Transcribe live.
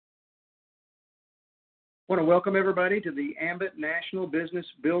I want to welcome everybody to the Ambit National Business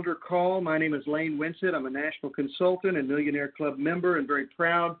Builder Call. My name is Lane Winsett. I'm a national consultant and Millionaire Club member and very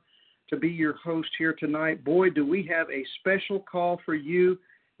proud to be your host here tonight. Boy, do we have a special call for you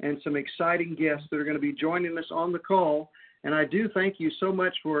and some exciting guests that are going to be joining us on the call. And I do thank you so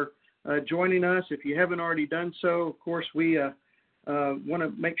much for joining us. If you haven't already done so, of course, we want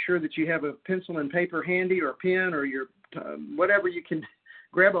to make sure that you have a pencil and paper handy or a pen or your whatever you can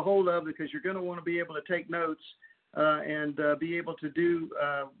grab a hold of, because you're going to want to be able to take notes and be able to do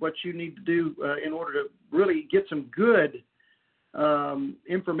what you need to do in order to really get some good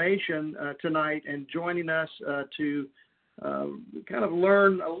information tonight, and joining us to kind of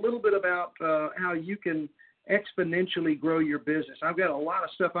learn a little bit about how you can exponentially grow your business. I've got a lot of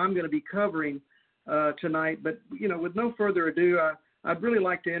stuff I'm going to be covering tonight, but, with no further ado, I'd really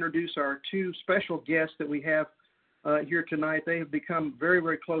like to introduce our two special guests that we have here tonight. They have become very,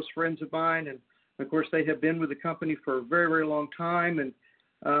 very close friends of mine, and of course they have been with the company for a very, very long time, and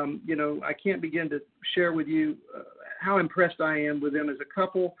I can't begin to share with you how impressed I am with them as a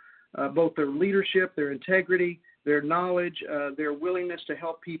couple, both their leadership, their integrity, their knowledge, their willingness to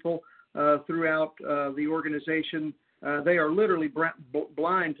help people throughout the organization. They are literally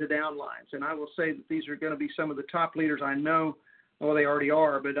blind to downlines, and I will say that these are going to be some of the top leaders I know. Well, they already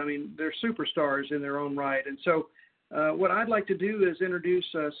are, but I mean, they're superstars in their own right. And so what I'd like to do is introduce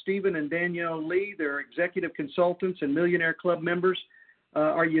Stephen and Danielle Lee. They're executive consultants and Millionaire Club members.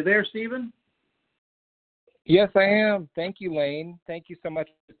 Are you there, Stephen? Yes, I am. Thank you, Lane. Thank you so much.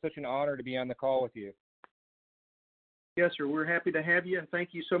 It's such an honor to be on the call with you. Yes, sir. We're happy to have you, and thank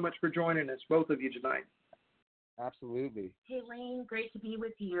you so much for joining us, both of you, tonight. Absolutely. Hey, Lane. Great to be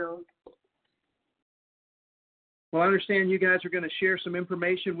with you. Well, I understand you guys are going to share some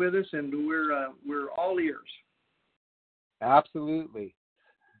information with us, and we're all ears. Absolutely.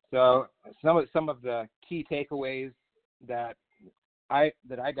 So some of the key takeaways that I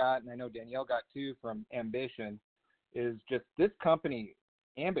got, and I know Danielle got too, from Ambition, is just this company,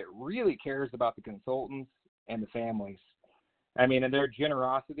 Ambit, really cares about the consultants and the families. I mean, and their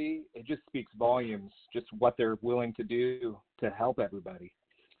generosity, it just speaks volumes, just what they're willing to do to help everybody.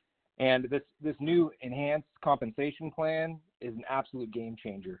 And this new enhanced compensation plan is an absolute game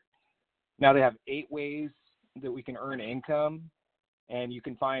changer. Now they have 8 ways that we can earn income, and you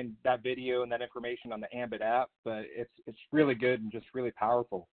can find that video and that information on the Ambit app, but it's really good and just really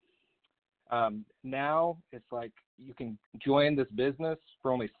powerful. Now it's like you can join this business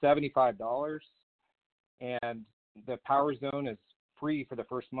for only $75, and the PowerZone is free for the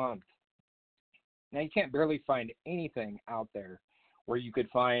first month. Now you can't barely find anything out there where you could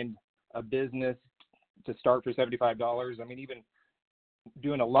find a business to start for $75. I mean, even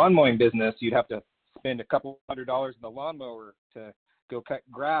doing a lawn mowing business, you'd have to spend a couple $100s in the lawnmower to go cut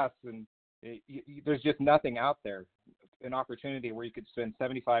grass, and there's just nothing out there, an opportunity where you could spend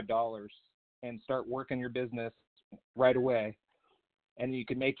 $75 and start working your business right away, and you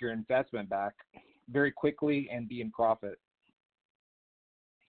can make your investment back very quickly and be in profit.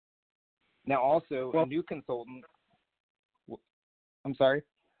 Now also, a new consultant, I'm sorry?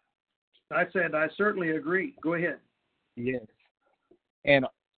 I said I certainly agree. Go ahead. Yes. And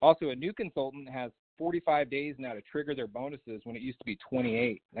also, a new consultant has 45 days now to trigger their bonuses when it used to be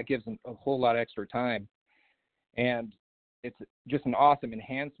 28. That gives them a whole lot of extra time. And it's just an awesome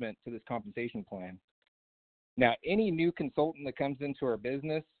enhancement to this compensation plan. Now, any new consultant that comes into our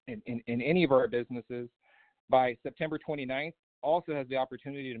business, in any of our businesses, by September 29th, also has the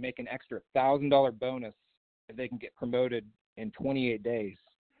opportunity to make an extra $1,000 bonus if they can get promoted in 28 days.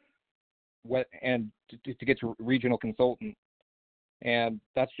 And to get to regional consultant. And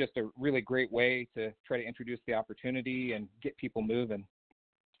that's just a really great way to try to introduce the opportunity and get people moving.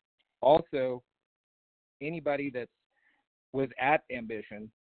 Also, anybody that's was at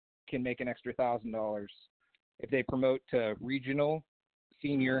Ambition can make an extra $1,000 if they promote to regional,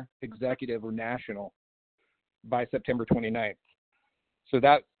 senior, executive, or national by September 29th. So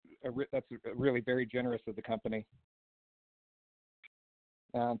that's really very generous of the company.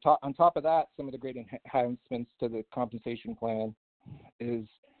 On top of that, some of the great enhancements to the compensation plan is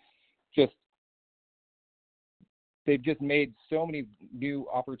just they've just made so many new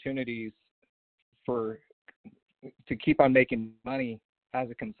opportunities to keep on making money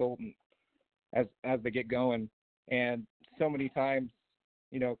as a consultant as they get going. And so many times,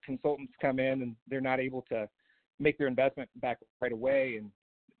 consultants come in and they're not able to make their investment back right away. And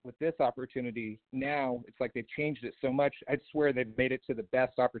with this opportunity now, it's like they've changed it so much. I swear they've made it to the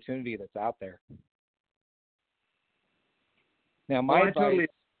best opportunity that's out there. Now, my advice...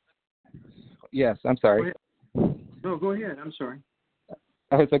 Yes, I'm sorry. No, go ahead. I'm sorry.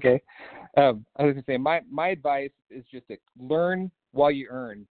 Oh, it's okay. I was going to say, my advice is just to learn while you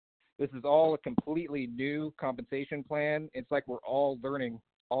earn. This is all a completely new compensation plan. It's like we're all learning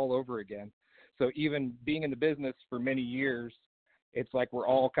all over again. So even being in the business for many years, it's like we're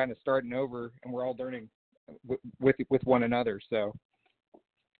all kind of starting over and we're all learning with one another. So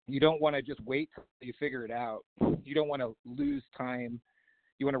you don't want to just wait till you figure it out. You don't want to lose time.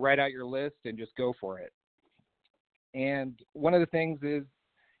 You want to write out your list and just go for it. And one of the things is,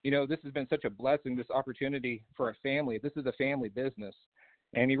 this has been such a blessing, this opportunity for a family. This is a family business.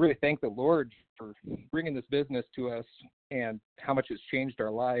 And you really thank the Lord for bringing this business to us and how much it's changed our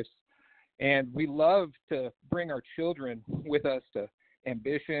lives. And we love to bring our children with us to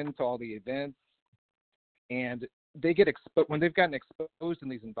Ambition, to all the events. And they get when they've gotten exposed in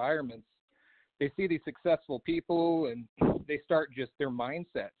these environments, they see these successful people and they start their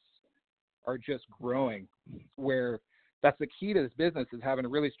mindsets are just growing, where that's the key to this business, is having a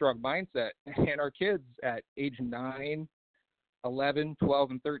really strong mindset. And our kids at age 9, 11,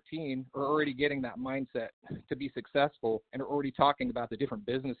 12, and 13 are already getting that mindset to be successful and are already talking about the different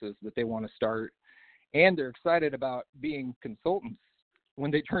businesses that they want to start. And they're excited about being consultants when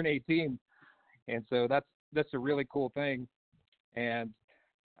they turn 18. And so that's a really cool thing. And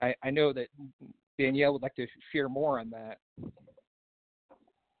I know that Danielle would like to share more on that.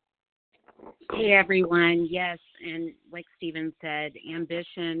 Hey, everyone. Yes, and like Stephen said,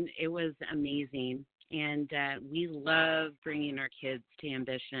 Ambition, it was amazing. And we love bringing our kids to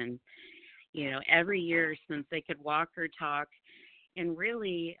Ambition, every year since they could walk or talk. And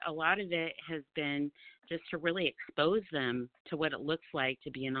really, a lot of it has been just to really expose them to what it looks like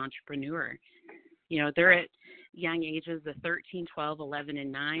to be an entrepreneur. They're at young ages of 13, 12, 11,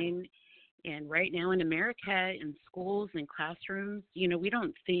 and 9. And right now in America, in schools and classrooms, we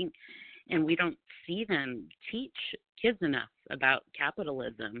don't think and we don't see them teach kids enough about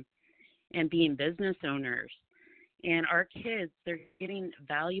capitalism and being business owners. And our kids, they're getting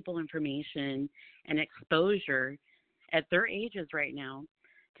valuable information and exposure at their ages right now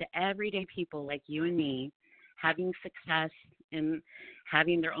to everyday people like you and me having success in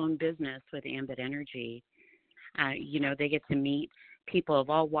having their own business with Ambit Energy. They get to meet people of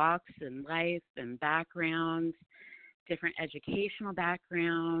all walks in life and backgrounds, different educational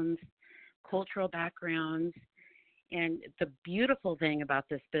backgrounds, cultural backgrounds. And the beautiful thing about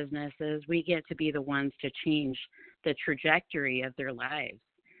this business is we get to be the ones to change the trajectory of their lives,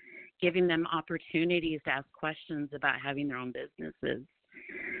 giving them opportunities to ask questions about having their own businesses.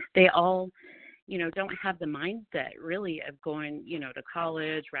 They all, don't have the mindset really of going, to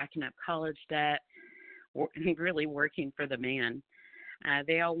college, racking up college debt, or really working for the man.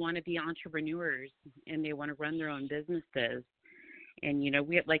 They all want to be entrepreneurs and they want to run their own businesses. And,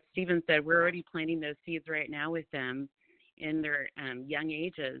 we, like Stephen said, we're already planting those seeds right now with them in their young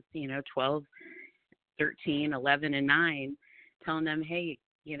ages, 12, 13, 11, and 9, telling them, hey,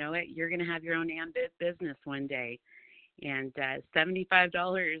 you know what, you're going to have your own Ambit business one day. And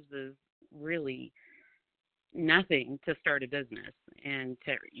 $75 is really nothing to start a business and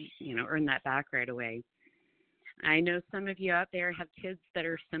to, earn that back right away. I know some of you out there have kids that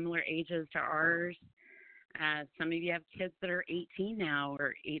are similar ages to ours. Some of you have kids that are 18 now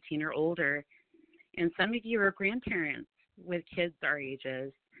or 18 or older. And some of you are grandparents with kids our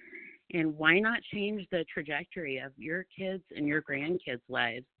ages. And why not change the trajectory of your kids and your grandkids'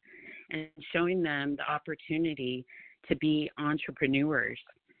 lives and showing them the opportunity to be entrepreneurs?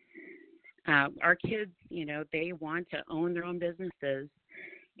 Our kids, they want to own their own businesses.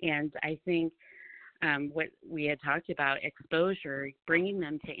 And I think what we had talked about, exposure, bringing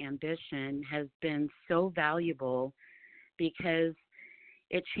them to Ambition has been so valuable because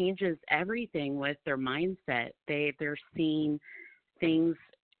it changes everything with their mindset. They're seeing things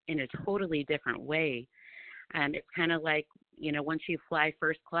in a totally different way. And it's kind of like, once you fly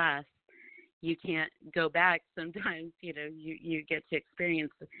first class, you can't go back. Sometimes, you get to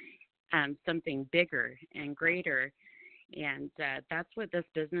experience something bigger and greater. And that's what this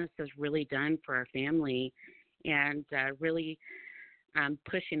business has really done for our family, and really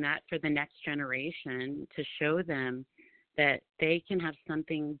pushing that for the next generation to show them that they can have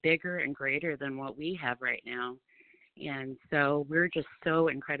something bigger and greater than what we have right now. And so we're just so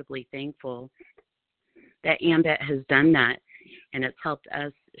incredibly thankful that Ambit has done that, and it's helped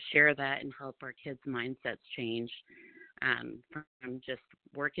us share that and help our kids' mindsets change from just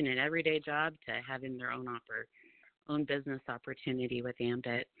working an everyday job to having their own business opportunity with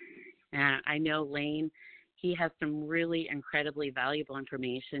Ambit. I know Lane, he has some really incredibly valuable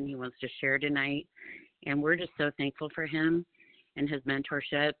information he wants to share tonight, and we're just so thankful for him and his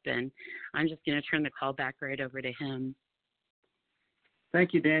mentorship, and I'm just going to turn the call back right over to him.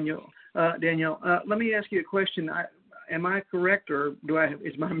 Thank you, Daniel. Danielle. Let me ask you a question. Am I correct, or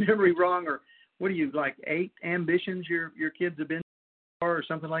is my memory wrong, or what are you, like 8 ambitions your kids have been or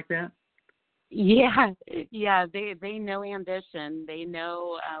something like that? Yeah, they know ambition. They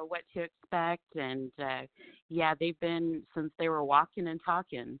know what to expect, and they've been since they were walking and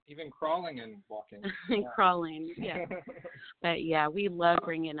talking. Even crawling and walking. Crawling, yeah. But yeah, we love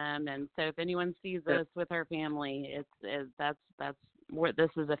bringing them, and so if anyone sees us with our family, that's what this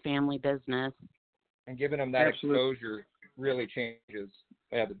is, a family business. And giving them that Absolutely. exposure really changes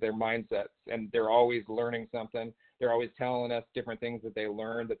their mindsets, and they're always learning something. They're always telling us different things that they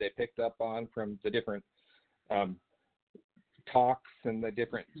learned, that they picked up on from the different talks and the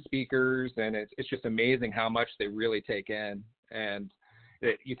different speakers, and it's just amazing how much they really take in. And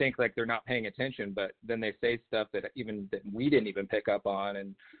you think like they're not paying attention, but then they say stuff that we didn't even pick up on,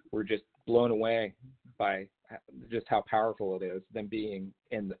 and we're just blown away by just how powerful it is, them being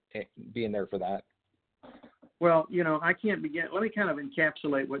there for that. Well, I can't begin. Let me kind of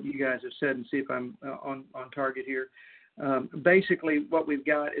encapsulate what you guys have said and see if I'm on target here. Basically, what we've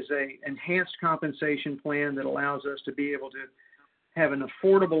got is a enhanced compensation plan that allows us to be able to have an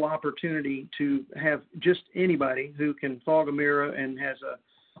affordable opportunity to have just anybody who can fog a mirror and has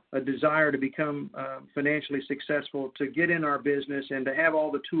a desire to become financially successful to get in our business and to have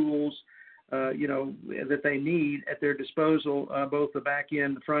all the tools, that they need at their disposal, both the back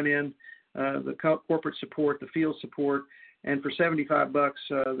end, the front end, the corporate support, the field support, and for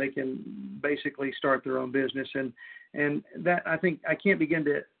 $75, they can basically start their own business. And that, I think, I can't begin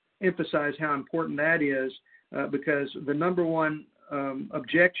to emphasize how important that is, because the number one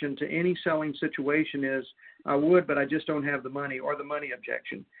objection to any selling situation is, I would, but I just don't have the money, or the money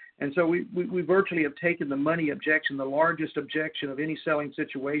objection. And so we virtually have taken the money objection, the largest objection of any selling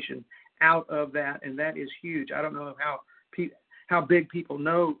situation, out of that, and that is huge. I don't know how big people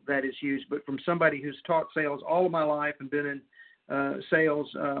know that is huge, but from somebody who's taught sales all of my life and been in sales,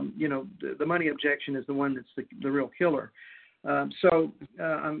 the money objection is the one that's the real killer. So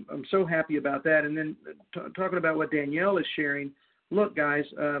I'm so happy about that. And then talking about what Danielle is sharing, look, guys,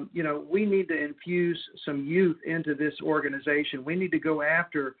 we need to infuse some youth into this organization. We need to go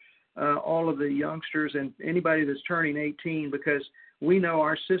after all of the youngsters and anybody that's turning 18, because we know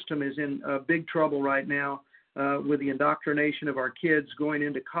our system is in big trouble right now. With the indoctrination of our kids going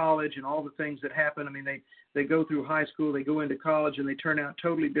into college and all the things that happen. I mean, they go through high school, they go into college, and they turn out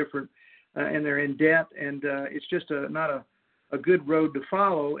totally different, and they're in debt, and it's just not a good road to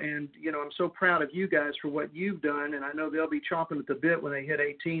follow. And, I'm so proud of you guys for what you've done, and I know they'll be chomping at the bit when they hit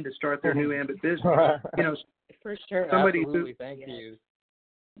 18 to start their new Ambit business. For sure. Absolutely. Thank you.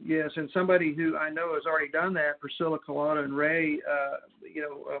 Yes, and somebody who I know has already done that, Priscilla, Colada, and Ray,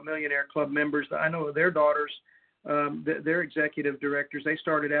 Millionaire Club members. I know their daughters, their executive directors, they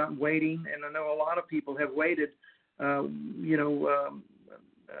started out waiting, and I know a lot of people have waited.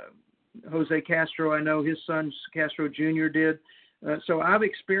 Jose Castro, I know his son Castro Jr. did. So I've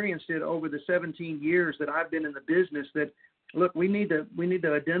experienced it over the 17 years that I've been in the business, that, look, we need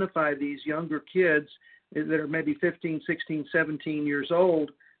to identify these younger kids that are maybe 15, 16, 17 years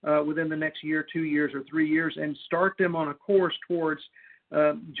old within the next year, 2 years, or 3 years, and start them on a course towards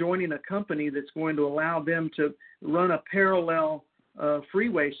joining a company that's going to allow them to run a parallel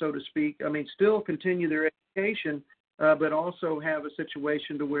freeway, so to speak. I mean, still continue their education, but also have a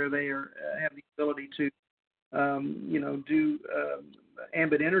situation to where they have the ability to, do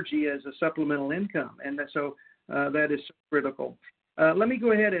Ambit Energy as a supplemental income. And so that is critical. Let me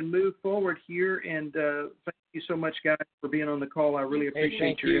go ahead and move forward here, and thank you so much, guys, for being on the call. I really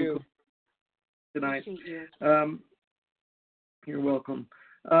appreciate your input tonight. You're welcome.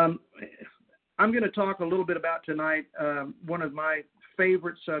 I'm going to talk a little bit about tonight one of my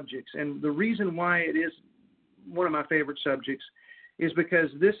favorite subjects, and the reason why it is one of my favorite subjects is because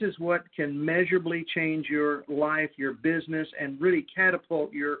this is what can measurably change your life, your business, and really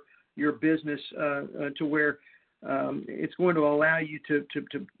catapult your business to where it's going to allow you to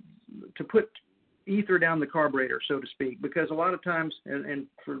put ether down the carburetor, so to speak, because a lot of times, and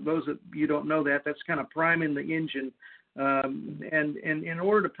for those of you who don't know that, that's kind of priming the engine. And in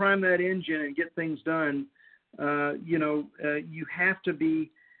order to prime that engine and get things done, you have to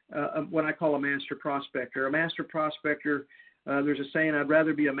be what I call a master prospector. A master prospector, there's a saying, I'd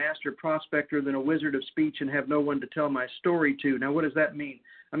rather be a master prospector than a wizard of speech and have no one to tell my story to. Now, what does that mean?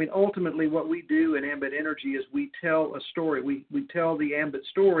 I mean, ultimately, what we do in Ambit Energy is we tell a story. We tell the Ambit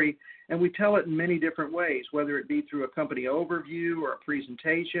story, and we tell it in many different ways, whether it be through a company overview or a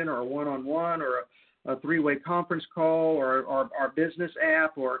presentation or a one-on-one or a three-way conference call or our business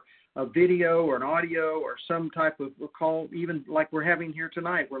app or a video or an audio or some type of call, even like we're having here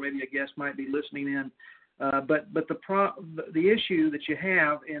tonight, where maybe a guest might be listening in. But the issue that you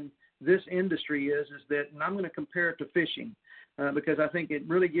have in this industry is that, and I'm going to compare it to fishing, because I think it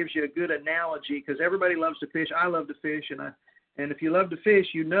really gives you a good analogy, because everybody loves to fish. I love to fish, and if you love to fish,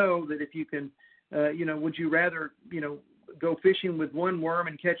 you know that if you can, would you rather, go fishing with one worm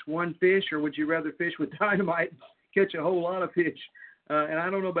and catch one fish, or would you rather fish with dynamite and catch a whole lot of fish? And I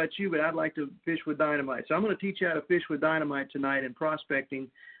don't know about you, but I'd like to fish with dynamite. So I'm going to teach you how to fish with dynamite tonight in prospecting.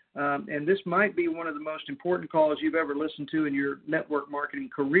 And this might be one of the most important calls you've ever listened to in your network marketing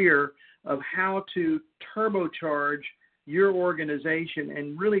career, of how to turbocharge your organization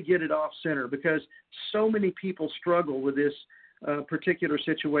and really get it off center, because so many people struggle with this particular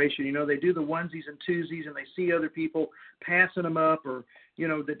situation. They do the onesies and twosies, and they see other people passing them up, or,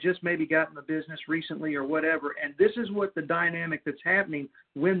 that just maybe got in the business recently or whatever. And this is what the dynamic that's happening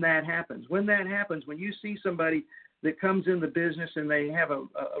when that happens. When you see somebody that comes in the business and they have a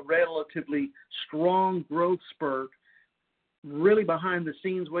relatively strong growth spurt, really behind the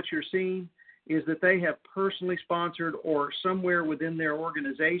scenes, what you're seeing is that they have personally sponsored, or somewhere within their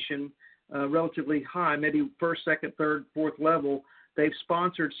organization, relatively high, maybe first, second, third, fourth level, they've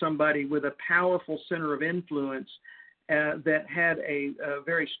sponsored somebody with a powerful center of influence that had a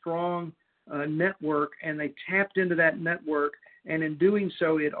very strong network, and they tapped into that network, and in doing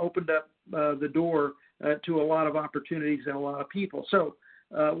so, it opened up the door to a lot of opportunities and a lot of people. So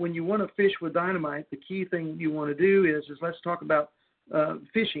when you want to fish with dynamite, the key thing you want to do is let's talk about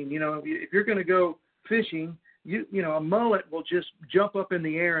fishing. If you're going to go fishing, a mullet will just jump up in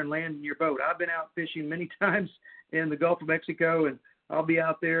the air and land in your boat. I've been out fishing many times in the Gulf of Mexico, and I'll be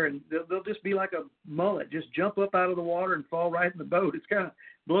out there, and they'll just be like a mullet, just jump up out of the water and fall right in the boat. It's kind of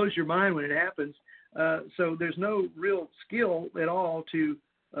blows your mind when it happens. So there's no real skill at all to,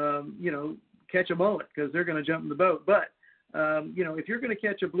 catch a mullet, because they're going to jump in the boat. But, if you're going to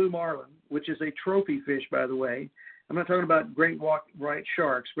catch a blue marlin, which is a trophy fish, by the way, I'm not talking about great white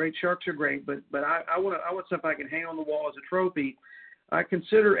sharks. Great sharks are great, but I want something I can hang on the wall as a trophy. I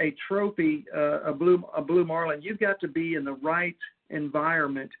consider a trophy a blue marlin. You've got to be in the right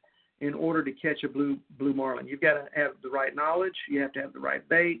environment in order to catch a blue marlin. You've got to have the right knowledge. You have to have the right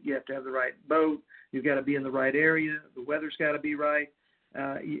bait. You have to have the right boat. You've got to be in the right area. The weather's got to be right.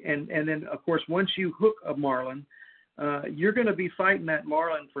 And then, of course, once you hook a marlin, you're going to be fighting that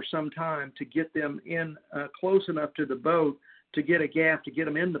marlin for some time to get them in close enough to the boat to get a gaff to get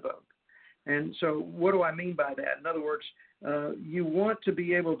them in the boat. And so what do I mean by that? In other words, you want to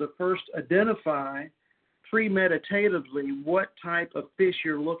be able to first identify premeditatively what type of fish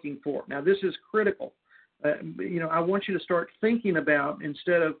you're looking for. Now, this is critical. I want you to start thinking about,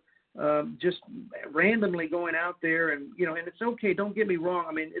 instead of just randomly going out there and it's okay. Don't get me wrong.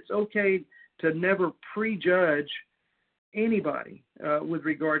 I mean, it's okay to never prejudge anybody with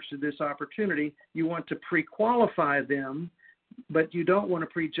regards to this opportunity. You want to pre-qualify them, but you don't want to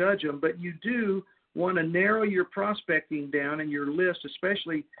prejudge them. But you do want to narrow your prospecting down and your list,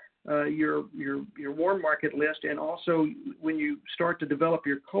 especially your warm market list, and also when you start to develop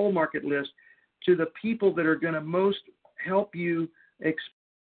your cold market list, to the people that are going to most help you expand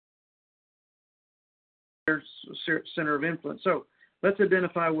their center of influence. So let's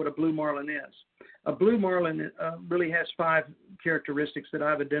identify what a blue marlin is. A blue marlin really has 5 characteristics that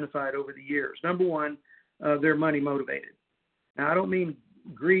I've identified over the years. Number one, they're money motivated. Now, I don't mean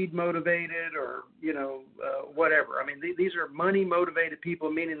greed motivated or, whatever. I mean, these are money motivated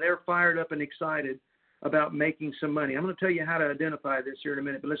people, meaning they're fired up and excited about making some money. I'm going to tell you how to identify this here in a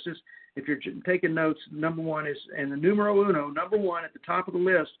minute, but let's just, if you're taking notes, number one is, and the numero uno, number one at the top of the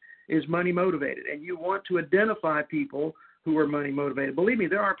list is money motivated. And you want to identify people who are money motivated. Believe me,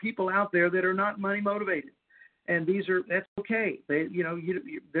 there are people out there that are not money motivated, and that's okay.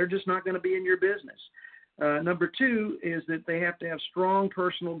 They're just not going to be in your business. Number two is that they have to have strong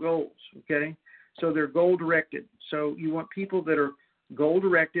personal goals. Okay, so they're goal directed. So you want people that are goal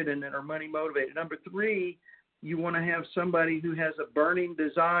directed and that are money motivated. Number three, you want to have somebody who has a burning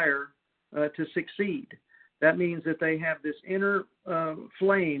desire to succeed. That means that they have this inner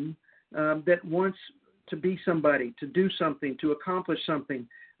flame that wants to be somebody, to do something, to accomplish something.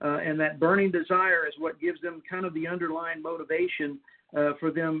 And that burning desire is what gives them kind of the underlying motivation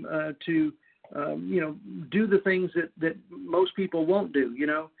for them to, do the things that most people won't do.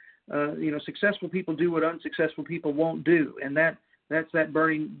 Successful people do what unsuccessful people won't do. And that's that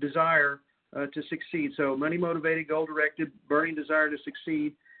burning desire to succeed. So money motivated, goal directed, burning desire to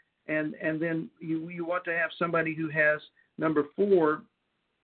succeed. And then you want to have somebody who has, number four,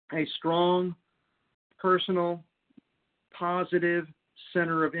 a strong, personal, positive,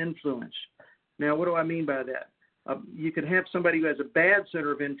 center of influence. Now, what do I mean by that? You can have somebody who has a bad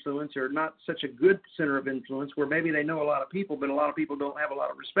center of influence or not such a good center of influence where maybe they know a lot of people, but a lot of people don't have a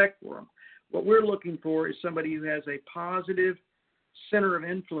lot of respect for them. What we're looking for is somebody who has a positive center of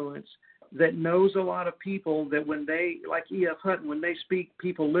influence that knows a lot of people, that when they, like E.F. Hutton, when they speak,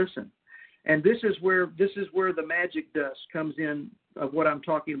 people listen. And this is where the magic dust comes in of what I'm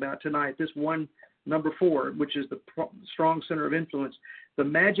talking about tonight. This one, number 4, which is the strong center of influence. The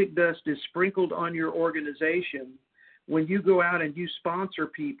magic dust is sprinkled on your organization when you go out and you sponsor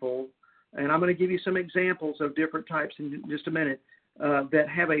people. And I'm going to give you some examples of different types in just a minute that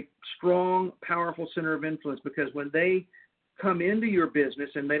have a strong, powerful center of influence, because when they come into your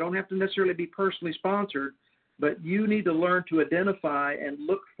business, and they don't have to necessarily be personally sponsored, but you need to learn to identify and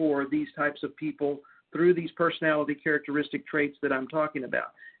look for these types of people through these personality characteristic traits that I'm talking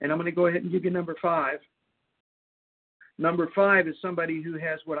about. And I'm going to go ahead and give you number 5. Number 5 is somebody who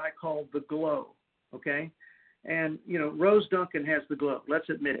has what I call the glow, okay? And, you know, Rose Duncan has the glow. Let's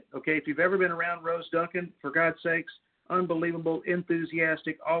admit it, okay? If you've ever been around Rose Duncan, for God's sakes, unbelievable,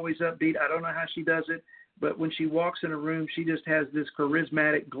 enthusiastic, always upbeat. I don't know how she does it, but when she walks in a room, she just has this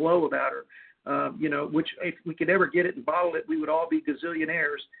charismatic glow about her, you know, which if we could ever get it and bottle it, we would all be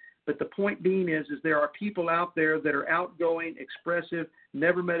gazillionaires. But the point being is there are people out there that are outgoing, expressive,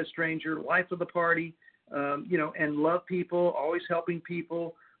 never met a stranger, life of the party, you know, and love people, always helping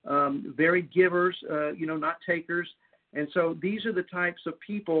people, very givers, you know, not takers. And so these are the types of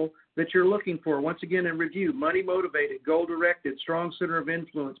people that you're looking for. Once again, in review: money motivated, goal directed, strong center of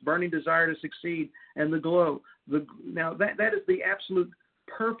influence, burning desire to succeed, and the glow. Now that is the absolute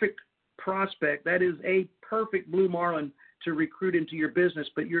perfect prospect. That is a perfect blue marlin to recruit into your business,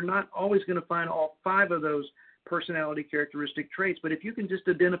 but you're not always going to find all 5 of those personality characteristic traits. But if you can just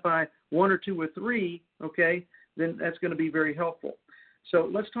identify 1 or 2 or 3, okay, then that's going to be very helpful. So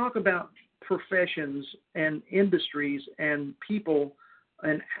let's talk about professions and industries and people.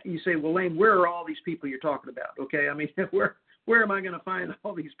 And you say, well, Lane, where are all these people you're talking about? Okay, I mean, where am I going to find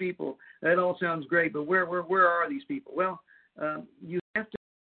all these people? That all sounds great, but where are these people? Well, you have to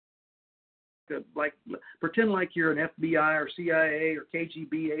pretend like you're an FBI or CIA or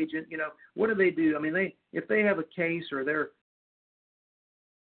KGB agent. You know, what do they do? I mean, if they have a case or they're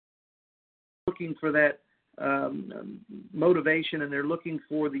looking for that motivation, and they're looking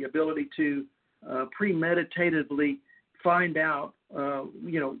for the ability to premeditatedly find out,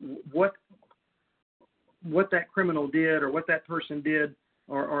 you know, what that criminal did or what that person did,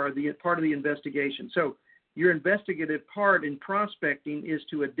 or the part of the investigation. So your investigative part in prospecting is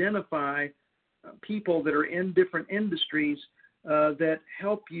to identify people that are in different industries that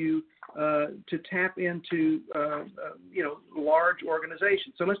help you to tap into, you know, large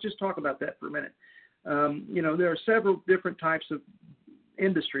organizations. So let's just talk about that for a minute. You know, there are several different types of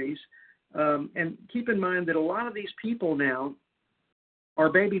industries, and keep in mind that a lot of these people now are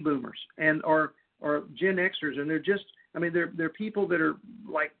baby boomers and are Gen Xers, and they're just, I mean, they're people that are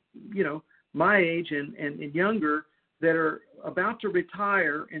like, you know, my age and younger, that are about to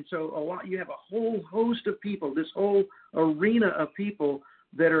retire. And so you have a whole host of people, this whole arena of people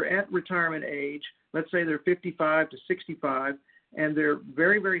that are at retirement age. Let's say they're 55 to 65, and they're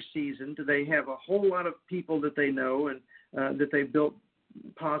very, very seasoned. They have a whole lot of people that they know and that they've built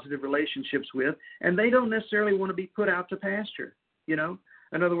positive relationships with, and they don't necessarily want to be put out to pasture, you know.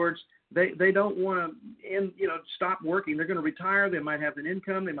 In other words, they don't want to stop working. They're going to retire. They might have an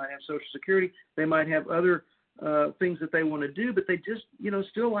income. They might have Social Security. They might have other things that they want to do, but they just, you know,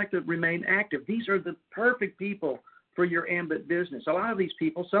 still like to remain active. These are the perfect people for your ambit business. A lot of these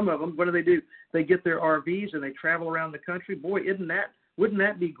people, some of them, what do? They get their RVs and they travel around the country. Boy, wouldn't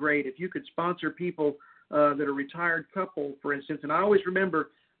that be great if you could sponsor people that are retired couple, for instance. And I always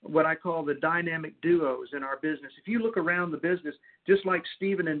remember what I call the dynamic duos in our business. If you look around the business, just like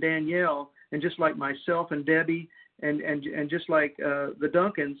Stephen and Danielle, and just like myself and Debbie, and just like the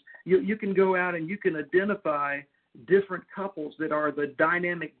Duncans, you can go out and you can identify different couples that are the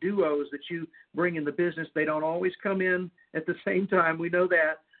dynamic duos that you bring in the business. They don't always come in at the same time. We know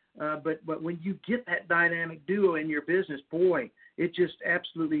that. But when you get that dynamic duo in your business, boy, it just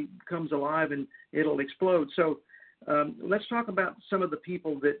absolutely comes alive and it'll explode. So let's talk about some of the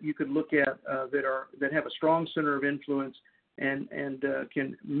people that you could look at that have a strong center of influence and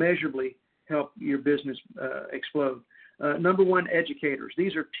can measurably help your business explode. Number 1, educators.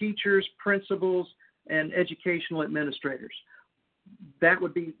 These are teachers, principals, and educational administrators. That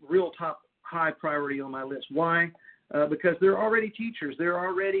would be real top high priority on my list. Why? Because they're already teachers. They're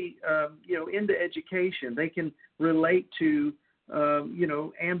already into education. They can relate to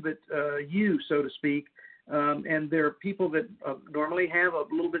ambit you, so to speak. And there are people that normally have a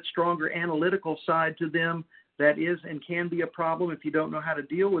little bit stronger analytical side to them. That is and can be a problem if you don't know how to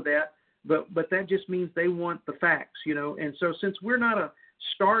deal with that. But that just means they want the facts, you know. And so since we're not a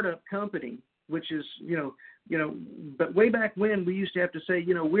startup company, which is, but way back when we used to have to say,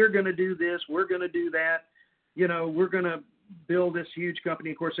 we're going to do this, we're going to do that, we're going to build this huge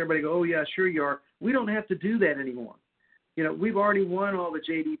company. Of course, everybody go, oh, yeah, sure you are. We don't have to do that anymore. We've already won all the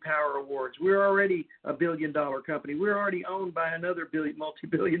J.D. Power Awards. We're already a billion-dollar company. We're already owned by another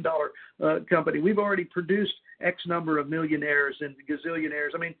multi-billion-dollar company. We've already produced X number of millionaires and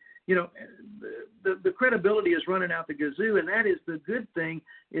gazillionaires. I mean, the credibility is running out the gazoo, and that is the good thing,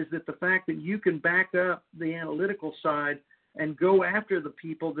 is that the fact that you can back up the analytical side and go after the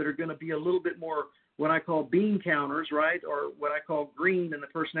people that are going to be a little bit more what I call bean counters, right, or what I call green in the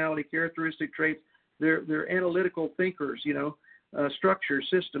personality characteristic traits. They're analytical thinkers, structure,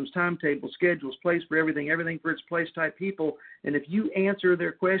 systems, timetables, schedules, place for everything for its place type people. And if you answer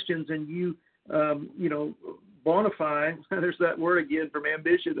their questions and you, bona fide, there's that word again from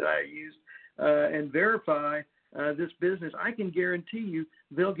ambition that I used, and verify this business, I can guarantee you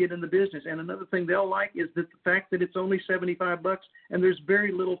they'll get in the business. And another thing they'll like is the fact that it's only $75 and there's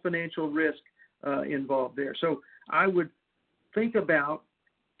very little financial risk involved there. So I would think about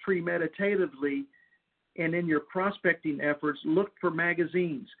premeditatively, and in your prospecting efforts, look for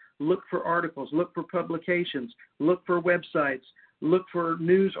magazines, look for articles, look for publications, look for websites, look for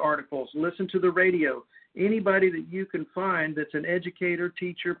news articles, listen to the radio. Anybody that you can find that's an educator,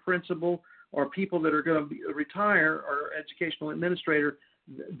 teacher, principal, or people that are going to retire or educational administrator,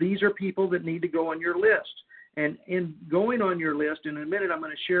 these are people that need to go on your list. And in going on your list, in a minute, I'm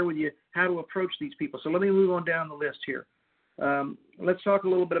going to share with you how to approach these people. So let me move on down the list here. Let's talk a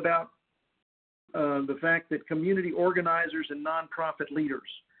little bit about the fact that community organizers and nonprofit leaders.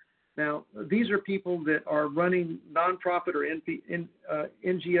 Now, these are people that are running nonprofit or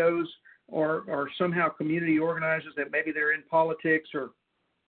NGOs or somehow community organizers that maybe they're in politics or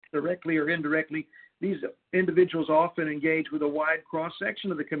directly or indirectly. These individuals often engage with a wide cross-section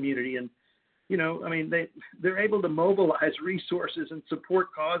of the community. And, they're able to mobilize resources and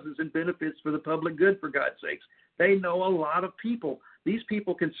support causes and benefits for the public good, for God's sakes. They know a lot of people. These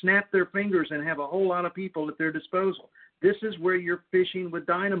people can snap their fingers and have a whole lot of people at their disposal. This is where you're fishing with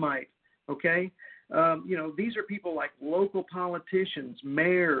dynamite, okay? These are people like local politicians,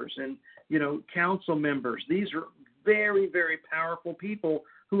 mayors, and, council members. These are very, very powerful people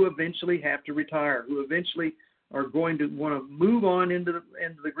who eventually have to retire, who eventually are going to want to move on into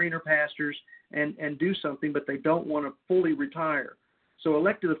the greener pastures and do something, but they don't want to fully retire. So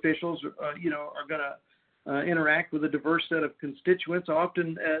elected officials, are going to interact with a diverse set of constituents.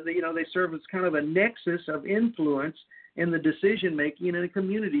 Often, they serve as kind of a nexus of influence in the decision-making in a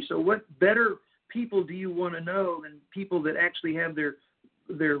community. So what better people do you want to know than people that actually have their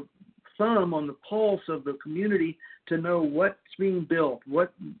thumb on the pulse of the community to know what's being built,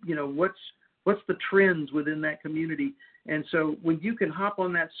 what's the trends within that community. And so when you can hop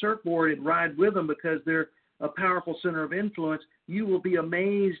on that surfboard and ride with them because they're a powerful center of influence, you will be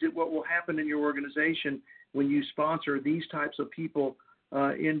amazed at what will happen in your organization when you sponsor these types of people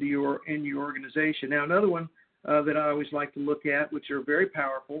in your organization. Now, another one that I always like to look at, which are very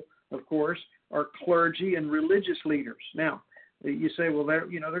powerful, of course, are clergy and religious leaders. Now, you say, well, they're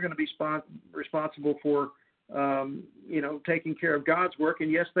going to be responsible for taking care of God's work,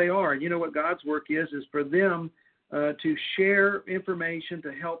 and yes, they are. And you know what God's work is for them to share information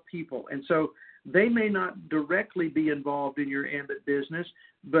to help people. And so they may not directly be involved in your ambit business,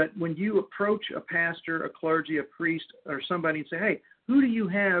 but when you approach a pastor, a clergy, a priest, or somebody and say, hey, who do you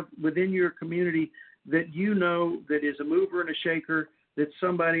have within your community that that is a mover and a shaker, that's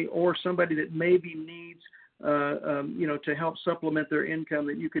somebody that maybe needs to help supplement their income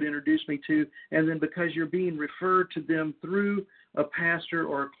that you could introduce me to. And then because you're being referred to them through a pastor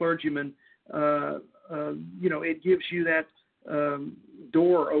or a clergyman, it gives you that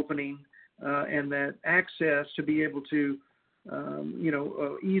door opening and that access to be able to,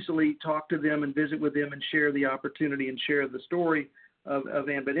 easily talk to them and visit with them and share the opportunity and share the story of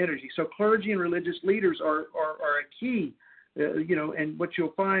Ambit Energy. So clergy and religious leaders are a key, and what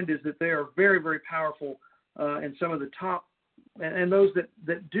you'll find is that they are very, very powerful. And some of the top, and those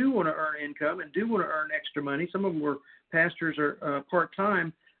that do want to earn income and do want to earn extra money. Some of them were pastors or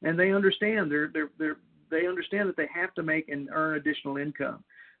part-time, and they understand they understand that they have to make and earn additional income.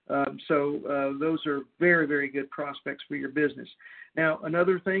 So those are very, very good prospects for your business. Now,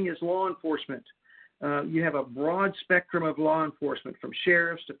 another thing is law enforcement. You have a broad spectrum of law enforcement, from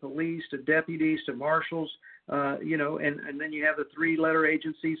sheriffs to police to deputies to marshals, and then you have the three-letter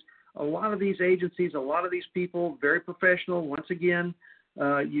agencies. a lot of these agencies, a lot of these people, very professional. Once again,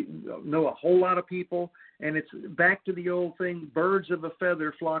 you know a whole lot of people, and it's back to the old thing, birds of a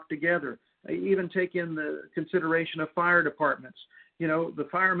feather flock together. I even take in the consideration of fire departments. You know, the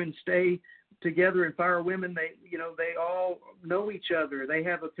firemen stay together, and firewomen, they all know each other. They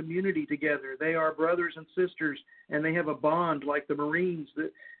have a community together. They are brothers and sisters, and they have a bond like the Marines.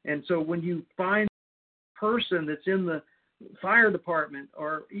 And so when you find a person that's in the fire department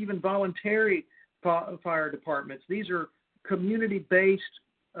or even voluntary fire departments, these are community-based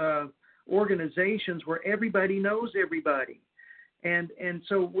organizations where everybody knows everybody. And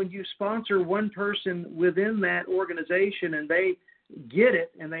so when you sponsor one person within that organization and they get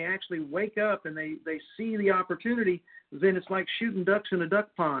it and they actually wake up and they see the opportunity, then it's like shooting ducks in a duck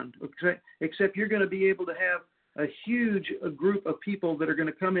pond, except you're going to be able to have a huge group of people that are going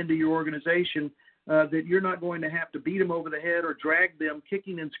to come into your organization that you're not going to have to beat them over the head or drag them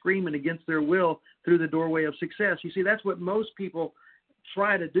kicking and screaming against their will through the doorway of success. You see, that's what most people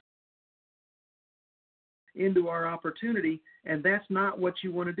try to do into our opportunity, and that's not what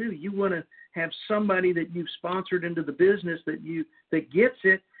you want to do. You want to have somebody that you've sponsored into the business that gets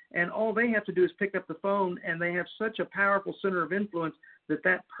it, and all they have to do is pick up the phone, and they have such a powerful center of influence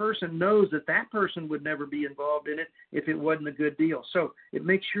that person knows that person would never be involved in it if it wasn't a good deal. So it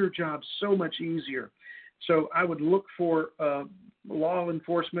makes your job so much easier. So I would look for law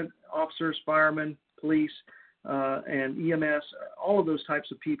enforcement officers, firemen, police, and EMS, all of those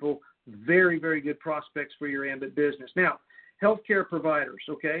types of people. Very, very good prospects for your Ambit business. Now, healthcare providers,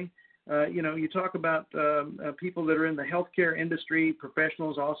 okay? You talk about people that are in the healthcare industry.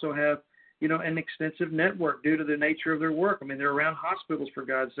 Professionals also have, an extensive network due to the nature of their work. I mean, they're around hospitals, for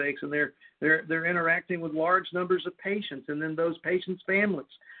God's sakes, and they're interacting with large numbers of patients and then those patients' families.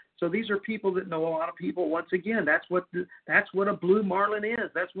 So these are people that know a lot of people. Once again, that's what a blue marlin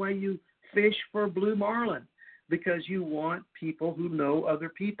is. That's why you fish for blue marlin, because you want people who know other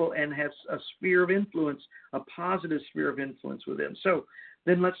people and have a sphere of influence, a positive sphere of influence with them. So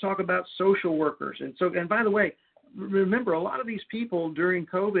then let's talk about social workers. And by the way, remember, a lot of these people during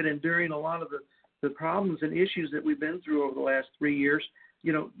COVID and during a lot of the problems and issues that we've been through over the last 3 years,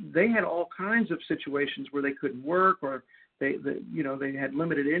 they had all kinds of situations where they couldn't work or they had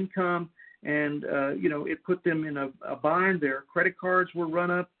limited income, and, it put them in a bind. Their credit cards were run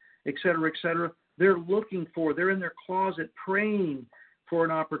up, et cetera, et cetera. They're in their closet praying for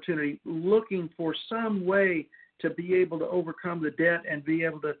an opportunity, looking for some way to be able to overcome the debt and be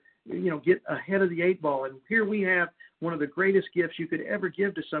able to, get ahead of the 8 ball. And here we have one of the greatest gifts you could ever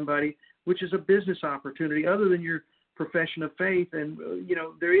give to somebody, which is a business opportunity other than your profession of faith. And,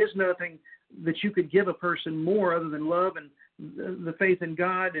 there is nothing that you could give a person more other than love and the faith in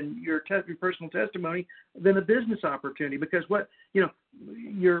God and your personal testimony than a business opportunity, because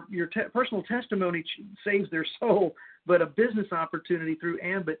your personal testimony saves their soul, but a business opportunity through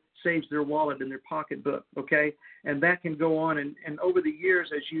Ambit saves their wallet and their pocketbook. Okay. And that can go on. And over the years,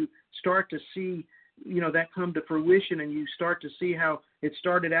 as you start to see, that come to fruition, and you start to see how it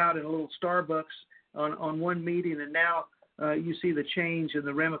started out in a little Starbucks on one meeting, and now you see the change and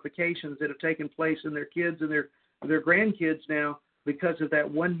the ramifications that have taken place in their kids and their grandkids now because of that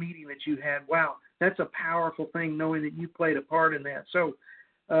one meeting that you had. Wow, that's a powerful thing, knowing that you played a part in that. So,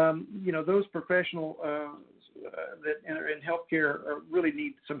 those professional that are in healthcare really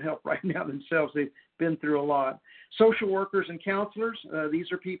need some help right now themselves. They've been through a lot. Social workers and counselors,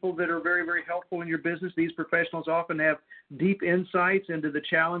 these are people that are very, very helpful in your business. These professionals often have deep insights into the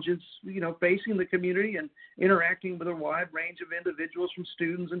challenges, facing the community and interacting with a wide range of individuals, from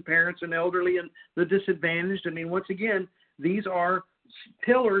students and parents and elderly and the disadvantaged. I mean, once again, these are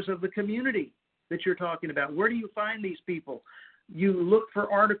pillars of the community that you're talking about. Where do you find these people? You look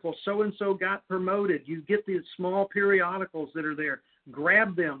for articles, so-and-so got promoted. You get these small periodicals that are there.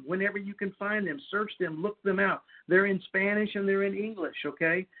 Grab them whenever you can find them. Search them. Look them out. They're in Spanish and they're in English,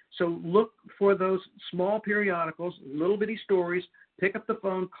 okay? So look for those small periodicals, little bitty stories. Pick up the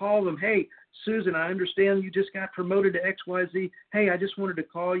phone, call them. Hey, Susan, I understand you just got promoted to XYZ. Hey, I just wanted to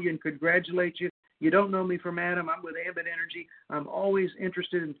call you and congratulate you. You don't know me from Adam. I'm with Ambit Energy. I'm always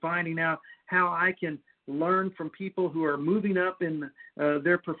interested in finding out how I can learn from people who are moving up in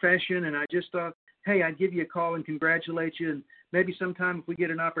their profession. And I just thought, hey, I'd give you a call and congratulate you. And maybe sometime if we get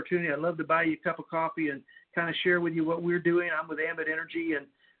an opportunity, I'd love to buy you a cup of coffee and kind of share with you what we're doing. I'm with Ambit Energy. And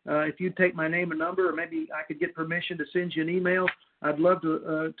if you'd take my name and number, or maybe I could get permission to send you an email, I'd love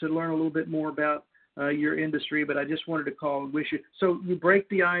to learn a little bit more about your industry. But I just wanted to call and wish you. So you break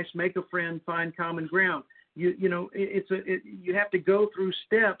the ice, make a friend, find common ground. You have to go through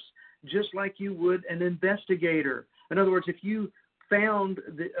steps just like you would an investigator. In other words, if you found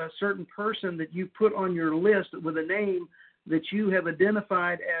a certain person that you put on your list with a name that you have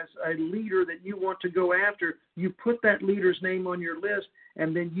identified as a leader that you want to go after, you put that leader's name on your list,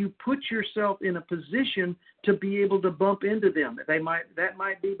 and then you put yourself in a position to be able to bump into them. That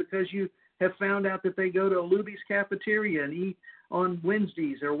might be because you have found out that they go to a Luby's cafeteria and eat on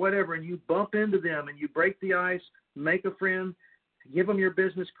Wednesdays or whatever, and you bump into them and you break the ice, make a friend, give them your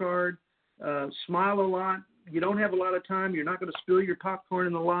business card, smile a lot. You don't have a lot of time. You're not going to spill your popcorn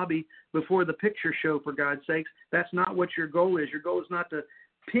in the lobby before the picture show, for God's sakes. That's not what your goal is. Your goal is not to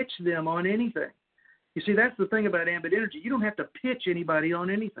pitch them on anything. You see, that's the thing about Ambit Energy. You don't have to pitch anybody on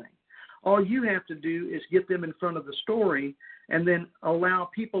anything. All you have to do is get them in front of the story and then allow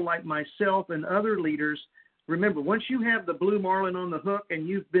people like myself and other leaders. Remember, once you have the blue marlin on the hook and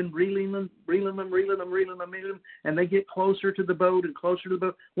you've been reeling them, and they get closer to the boat and closer to the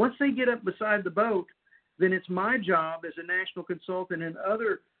boat, once they get up beside the boat, then it's my job as a national consultant and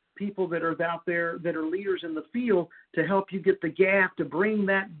other people that are out there that are leaders in the field to help you get the gaff to bring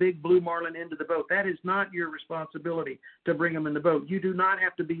that big blue marlin into the boat. That is not your responsibility to bring them in the boat. You do not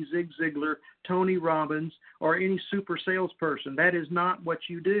have to be Zig Ziglar, Tony Robbins, or any super salesperson. That is not what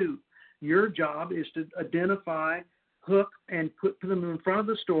you do. Your job is to identify, hook, and put them in front of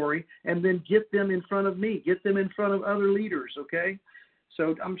the story, and then get them in front of me, get them in front of other leaders, okay?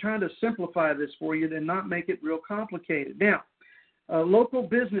 So I'm trying to simplify this for you and not make it real complicated. Now, local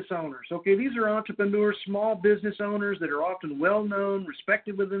business owners, okay, these are entrepreneurs, small business owners that are often well-known,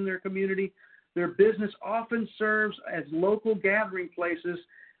 respected within their community. Their business often serves as local gathering places,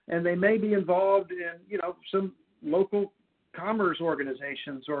 and they may be involved in, some local commerce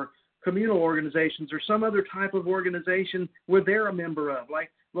organizations or communal organizations or some other type of organization where they're a member of,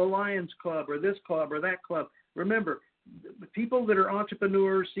 like the Lions Club or this club or that club. Remember, the people that are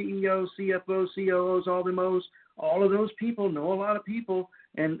entrepreneurs, CEOs, CFOs, COOs, all of those people know a lot of people,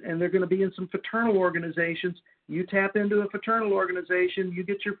 and they're going to be in some fraternal organizations. You tap into a fraternal organization, you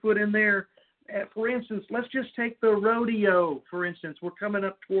get your foot in there. For instance, let's just take the rodeo, for instance. We're coming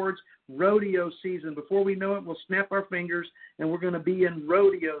up towards rodeo season. Before we know it, we'll snap our fingers, and we're going to be in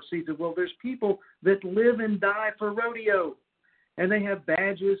rodeo season. Well, there's people that live and die for rodeo. And they have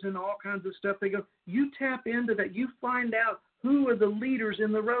badges and all kinds of stuff. They go, you tap into that. You find out who are the leaders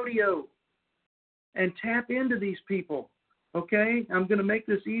in the rodeo and tap into these people, okay? I'm going to make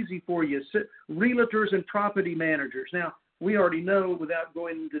this easy for you. Realtors and property managers. Now, we already know without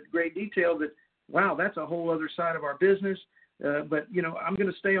going into great detail that, wow, that's a whole other side of our business. But, I'm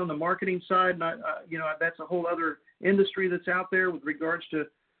going to stay on the marketing side. That's a whole other industry that's out there with regards to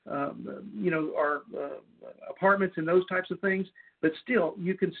our apartments and those types of things. But still,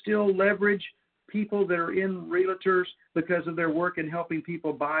 you can still leverage people that are in realtors because of their work in helping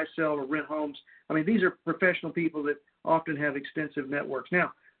people buy, sell, or rent homes. I mean, these are professional people that often have extensive networks.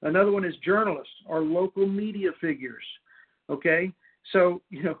 Now, another one is journalists or local media figures, okay? So,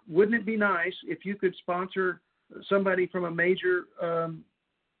 wouldn't it be nice if you could sponsor somebody from a major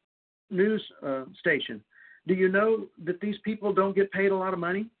news station? Do you know that these people don't get paid a lot of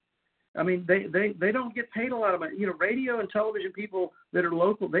money? I mean, they don't get paid a lot of money. Radio and television people that are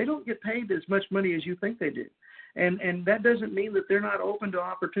local, they don't get paid as much money as you think they do. And that doesn't mean that they're not open to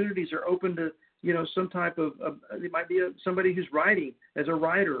opportunities or open to, some type of it might be somebody who's writing as a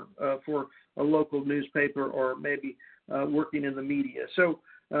writer for a local newspaper or maybe working in the media. So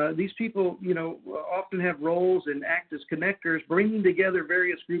these people, often have roles and act as connectors, bringing together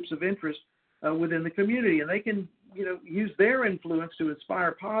various groups of interest within the community. And they can, use their influence to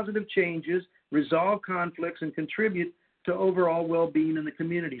inspire positive changes, resolve conflicts, and contribute to overall well-being in the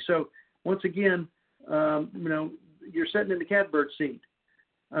community. So once again, you're sitting in the catbird seat.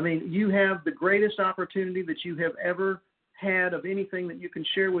 I mean, you have the greatest opportunity that you have ever had of anything that you can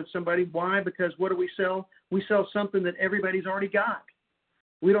share with somebody. Why? Because what do we sell? We sell something that everybody's already got.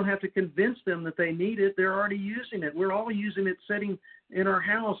 We don't have to convince them that they need it. They're already using it. We're all using it sitting in our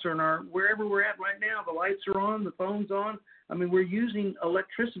house or in wherever we're at right now. The lights are on, the phone's on. I mean, we're using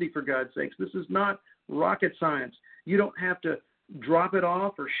electricity, for God's sakes. This is not rocket science. You don't have to drop it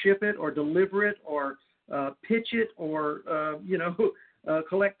off or ship it or deliver it or pitch it or,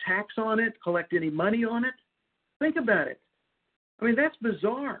 collect tax on it, collect any money on it. Think about it. I mean, that's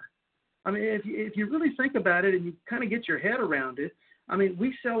bizarre. I mean, if you really think about it and you kind of get your head around it, I mean,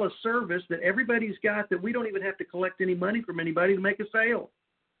 we sell a service that everybody's got that we don't even have to collect any money from anybody to make a sale.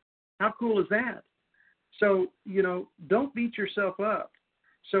 How cool is that? So, don't beat yourself up.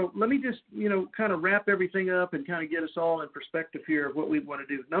 So let me just, kind of wrap everything up and kind of get us all in perspective here of what we want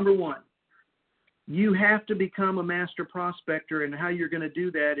to do. Number one, You have to become a master prospector, and how you're going to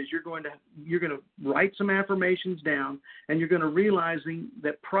do that is you're going to write some affirmations down, and you're going to realizing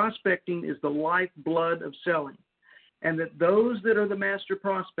that prospecting is the lifeblood of selling, and that those that are the master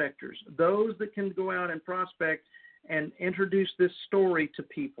prospectors, those that can go out and prospect and introduce this story to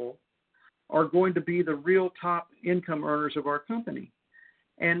people, are going to be the real top income earners of our company.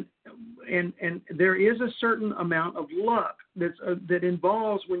 And there is a certain amount of luck that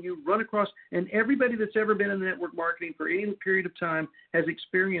involves when you run across, and everybody that's ever been in network marketing for any period of time has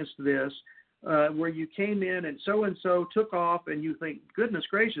experienced this, where you came in and so took off, and you think, goodness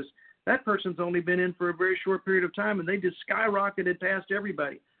gracious, that person's only been in for a very short period of time, and they just skyrocketed past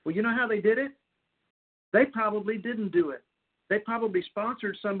everybody. Well, you know how they did it? They probably didn't do it. They probably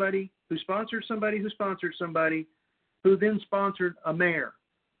sponsored somebody who sponsored somebody who sponsored somebody who then sponsored a mayor,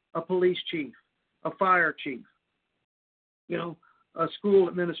 a police chief, a fire chief, a school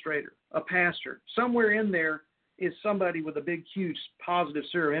administrator, a pastor. Somewhere in there is somebody with a big, huge, positive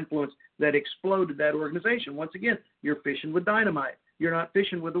sphere of influence that exploded that organization. Once again, you're fishing with dynamite. You're not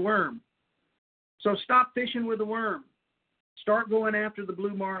fishing with a worm. So stop fishing with a worm. Start going after the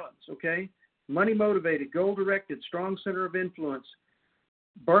blue marlins, okay? Money motivated, goal directed, strong center of influence,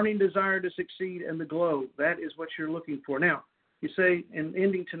 burning desire to succeed, and the glow. That is what you're looking for. Now, you say, in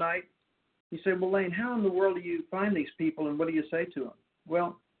ending tonight, you say, well, Lane, how in the world do you find these people, and what do you say to them?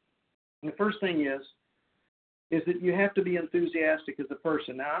 Well, the first thing is that you have to be enthusiastic as a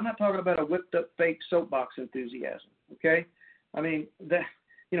person. Now, I'm not talking about a whipped-up fake soapbox enthusiasm, okay? I mean,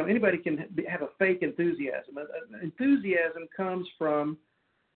 anybody can have a fake enthusiasm. Enthusiasm comes from,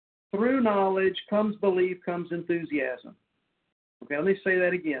 through knowledge comes belief, comes enthusiasm. Okay, let me say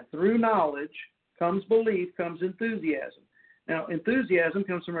that again. Through knowledge comes belief, comes enthusiasm. Now, enthusiasm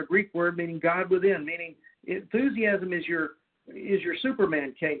comes from a Greek word meaning God within, meaning enthusiasm is your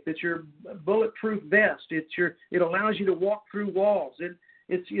Superman cape. It's your bulletproof vest. It allows you to walk through walls.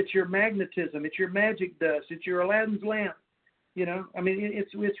 It's your magnetism. It's your magic dust. It's your Aladdin's lamp.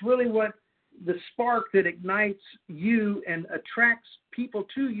 It's really what the spark that ignites you and attracts people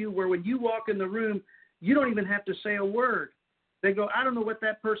to you, where when you walk in the room, you don't even have to say a word. They go, I don't know what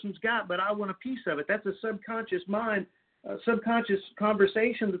that person's got, but I want a piece of it. That's a subconscious mind, subconscious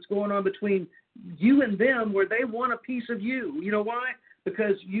conversation that's going on between you and them, where they want a piece of you. You know why?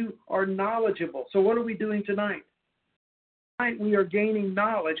 Because you are knowledgeable. So what are we doing tonight? Tonight we are gaining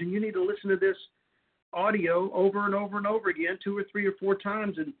knowledge, and you need to listen to this audio over and over and over again, 2 or 3 or 4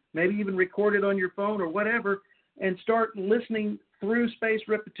 times, and maybe even record it on your phone or whatever, and start listening through spaced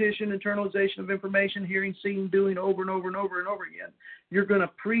repetition, internalization of information, hearing, seeing, doing over and over and over and over again. You're going to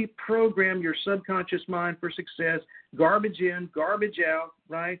pre-program your subconscious mind for success, garbage in, garbage out,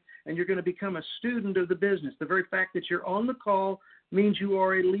 right? And you're going to become a student of the business. The very fact that you're on the call means you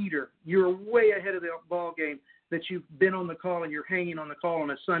are a leader. You're way ahead of the ball game, that you've been on the call and you're hanging on the call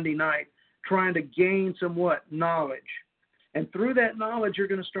on a Sunday night trying to gain some knowledge. And through that knowledge, you're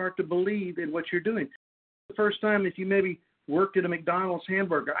going to start to believe in what you're doing. The first time, if you maybe worked at a McDonald's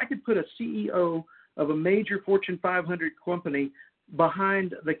hamburger, I could put a CEO of a major Fortune 500 company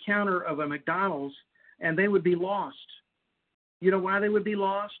behind the counter of a McDonald's, and they would be lost. You know why they would be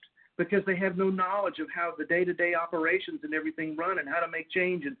lost? Because they have no knowledge of how the day-to-day operations and everything run, and how to make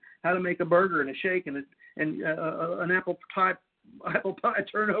change, and how to make a burger and a shake and an apple pie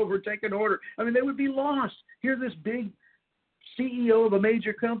turnover, take an order. I mean, they would be lost. Here, this big CEO of a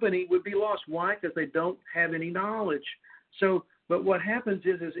major company would be lost. Why? Because they don't have any knowledge. So, but what happens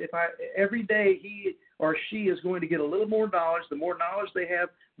is every day he or she is going to get a little more knowledge. The more knowledge they have,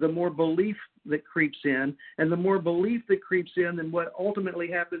 the more belief that creeps in. And the more belief that creeps in, then what ultimately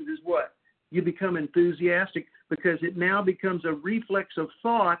happens is what? You become enthusiastic, because it now becomes a reflex of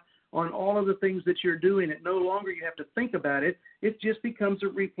thought on all of the things that you're doing. It no longer you have to think about it. It just becomes a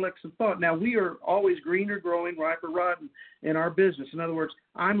reflex of thought. Now, we are always greener, growing, riper, rotten in our business. In other words,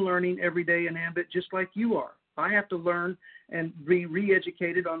 I'm learning every day in Ambit just like you are. I have to learn and be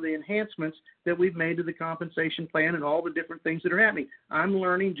re-educated on the enhancements that we've made to the compensation plan and all the different things that are happening. I'm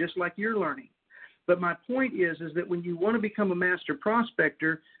learning just like you're learning. But my point is that when you want to become a master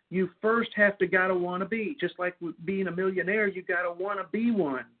prospector, you first have to want to be. Just like being a millionaire, you got to want to be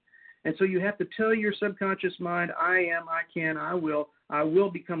one. And so you have to tell your subconscious mind, I am, I can, I will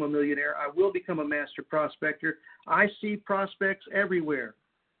become a millionaire. I will become a master prospector. I see prospects everywhere.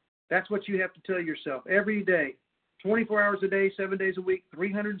 That's what you have to tell yourself every day, 24 hours a day, 7 days a week,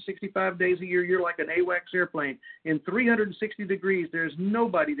 365 days a year. You're like an AWACS airplane. In 360 degrees, there's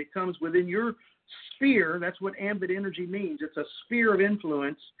nobody that comes within your sphere. That's what ambit energy means. It's a sphere of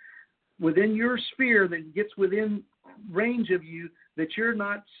influence within your sphere that gets within range of you, that you're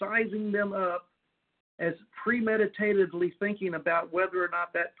not sizing them up as premeditatedly thinking about whether or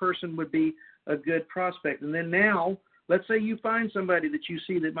not that person would be a good prospect. And then now, let's say you find somebody that you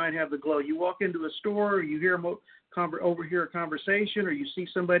see that might have the glow. You walk into a store, or you hear them overhear a conversation, or you see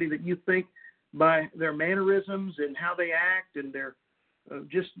somebody that you think by their mannerisms and how they act and their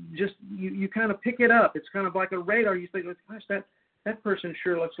you kind of pick it up. It's kind of like a radar. You think, gosh, that person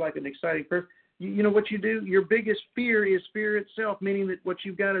sure looks like an exciting person. You know what you do? Your biggest fear is fear itself, meaning that what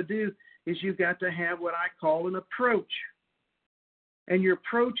you've got to do is you've got to have what I call an approach. And your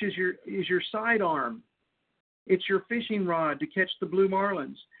approach is your sidearm. It's your fishing rod to catch the blue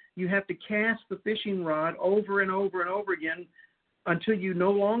marlins. You have to cast the fishing rod over and over and over again until you no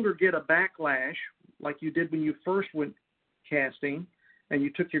longer get a backlash like you did when you first went casting and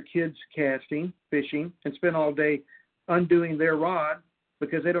you took your kids fishing, and spent all day undoing their rod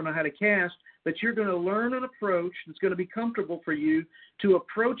because they don't know how to cast. But you're going to learn an approach that's going to be comfortable for you to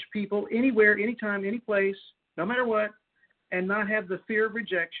approach people anywhere, anytime, any place, no matter what, and not have the fear of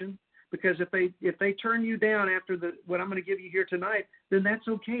rejection. Because if they turn you down after what I'm going to give you here tonight, then that's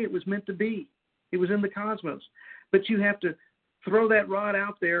okay. It was meant to be. It was in the cosmos. But you have to throw that rod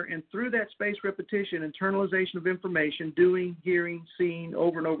out there, and through that spaced repetition, internalization of information, doing, hearing, seeing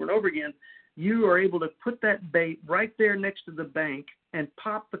over and over and over again, you are able to put that bait right there next to the bank and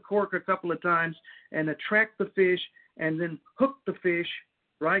pop the cork a couple of times and attract the fish and then hook the fish,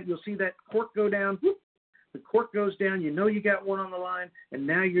 right? You'll see that cork go down. Whoop, the cork goes down. You know you got one on the line, and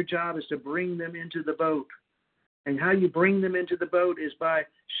now your job is to bring them into the boat. And how you bring them into the boat is by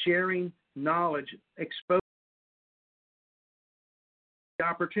sharing knowledge, exposing the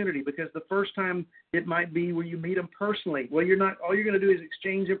opportunity, because the first time it might be where you meet them personally. Well, you're not. All you're going to do is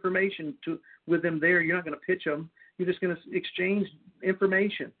exchange information with them there. You're not going to pitch them. You're just going to exchange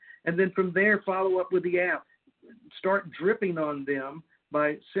information. And then from there, follow up with the app. Start dripping on them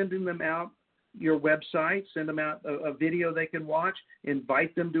by sending them out your website, send them out a video they can watch,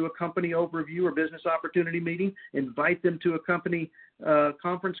 invite them to a company overview or business opportunity meeting, invite them to a company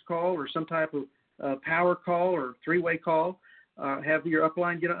conference call or some type of power call or three-way call. Have your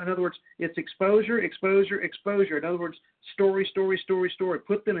upline, in other words, it's exposure, exposure, exposure. In other words, story, story, story, story.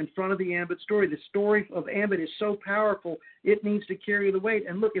 Put them in front of the Ambit story. The story of Ambit is so powerful, it needs to carry the weight.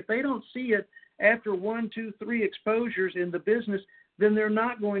 And look, if they don't see it after 1, 2, 3 exposures in the business, then they're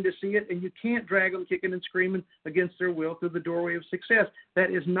not going to see it, and you can't drag them kicking and screaming against their will through the doorway of success.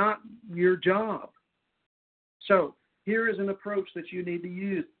 That is not your job. So here is an approach that you need to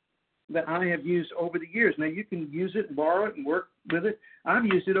use that I have used over the years. Now, you can use it and borrow it and work with it. I've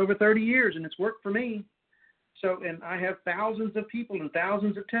used it over 30 years, and it's worked for me. So, and I have thousands of people and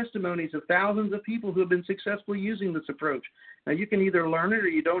thousands of testimonies of thousands of people who have been successful using this approach. Now, you can either learn it or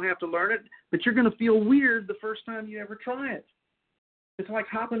you don't have to learn it, but you're going to feel weird the first time you ever try it. It's like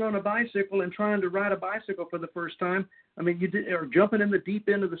hopping on a bicycle and trying to ride a bicycle for the first time. I mean, or jumping in the deep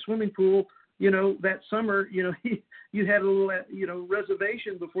end of the swimming pool. That summer, you had a little,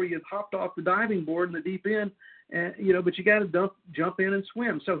 reservation before you hopped off the diving board in the deep end, and, but you got to jump in and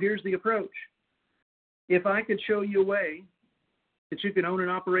swim. So here's the approach. If I could show you a way that you can own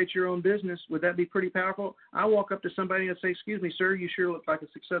and operate your own business, would that be pretty powerful? I walk up to somebody and say, excuse me, sir, you sure look like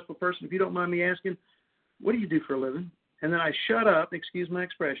a successful person. If you don't mind me asking, what do you do for a living? And then I shut up, excuse my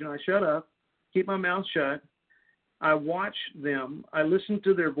expression, I shut up, keep my mouth shut. I watch them. I listen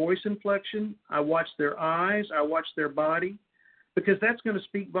to their voice inflection. I watch their eyes. I watch their body, because that's going to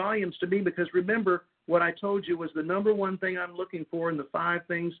speak volumes to me. Because remember, what I told you was the number one thing I'm looking for in the 5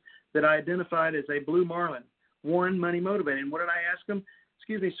 things that I identified as a blue marlin. 1, money motivated. And what did I ask them?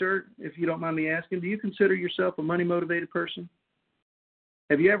 Excuse me, sir, if you don't mind me asking, do you consider yourself a money motivated person?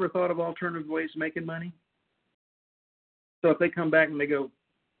 Have you ever thought of alternative ways of making money? So if they come back and they go,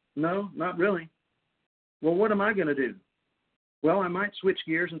 no, not really. Well, what am I going to do? Well, I might switch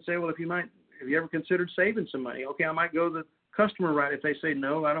gears and say, well, have you ever considered saving some money? Okay, I might go the customer route. If they say,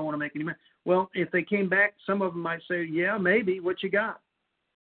 no, I don't want to make any money. Well, if they came back, some of them might say, yeah, maybe, what you got?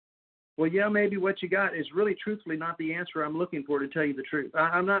 Well, yeah, maybe what you got is really truthfully not the answer I'm looking for, to tell you the truth.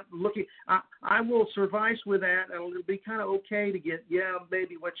 I'm not looking, I will suffice with that. It'll be kind of okay to get, yeah,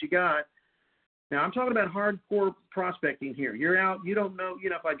 maybe what you got. Now, I'm talking about hardcore prospecting here. You're out, you don't know,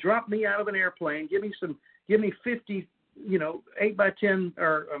 if I drop me out of an airplane, give me 50, 8x10,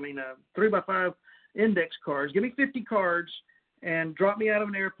 3x5 index cards. Give me 50 cards and drop me out of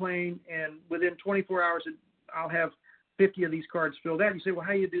an airplane, and within 24 hours, I'll have 50 of these cards filled out. You say, well,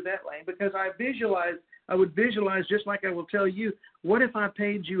 how do you do that, Lane? Because I would visualize, just like I will tell you, what if I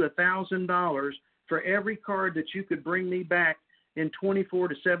paid you $1,000 for every card that you could bring me back in 24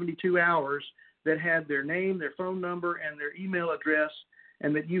 to 72 hours that had their name, their phone number, and their email address,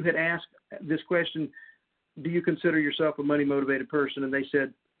 and that you had asked this question, do you consider yourself a money-motivated person? And they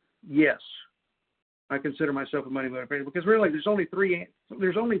said, yes, I consider myself a money-motivated. Because really, there's only three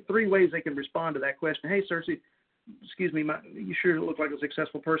ways they can respond to that question. Hey, Cersei, excuse me, you sure look like a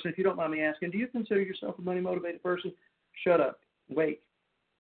successful person. If you don't mind me asking, do you consider yourself a money-motivated person? Shut up. Wait.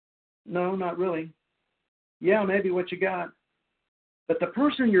 No, not really. Yeah, maybe what you got. But the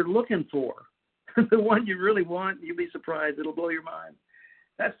person you're looking for, the one you really want, you'll be surprised. It'll blow your mind.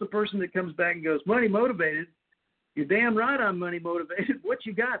 That's the person that comes back and goes, money-motivated. You're damn right I'm money-motivated. What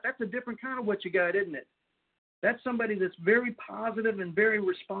you got? That's a different kind of what you got, isn't it? That's somebody that's very positive and very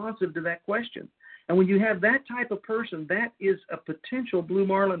responsive to that question. And when you have that type of person, that is a potential Blue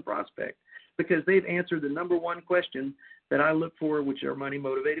Marlin prospect because they've answered the number one question that I look for, which are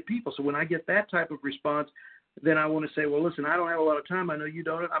money-motivated people. So when I get that type of response, then I want to say, well, listen, I don't have a lot of time. I know you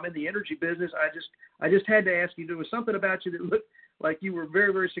don't. I'm in the energy business. I just had to ask you, there was something about you that looked like you were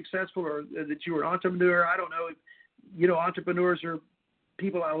very, very successful or that you were an entrepreneur. I don't know. You know, entrepreneurs are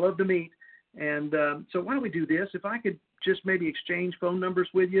people I love to meet. And so why don't we do this? If I could just maybe exchange phone numbers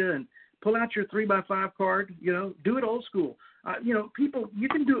with you and pull out your 3x5 card, you know, do it old school. You know, people, you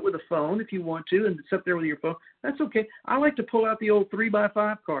can do it with a phone if you want to and sit there with your phone. That's okay. I like to pull out the old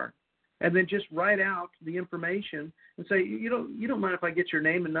 3x5 card and then just write out the information and say, you don't mind if I get your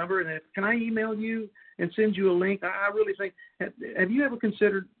name and number, and can I email you and send you a link? I really think, have you ever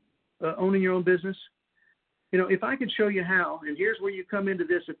considered owning your own business? You know, if I could show you how, and here's where you come into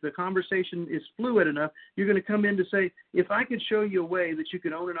this, if the conversation is fluid enough, you're going to come in to say, if I could show you a way that you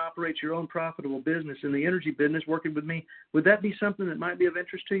could own and operate your own profitable business in the energy business working with me, would that be something that might be of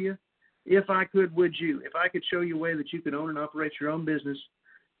interest to you? If I could, would you? If I could show you a way that you could own and operate your own business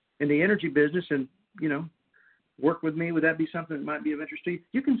in the energy business and, you know, work with me, would that be something that might be of interest to you?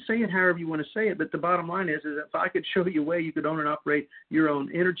 You can say it however you want to say it, but the bottom line is if I could show you a way you could own and operate your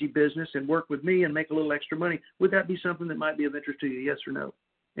own energy business and work with me and make a little extra money, would that be something that might be of interest to you, yes or no?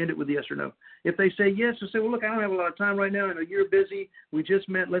 End it with yes or no. If they say yes, I say, well, look, I don't have a lot of time right now. I know you're busy. We just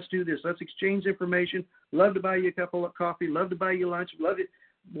met. Let's do this. Let's exchange information. Love to buy you a cup of coffee. Love to buy you lunch. Love it.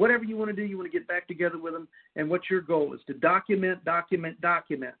 Whatever you want to do, you want to get back together with them. And what's your goal is to document.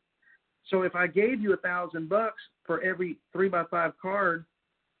 So if I gave you $1,000 for every 3x5 card,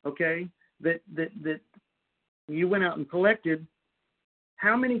 okay, that you went out and collected,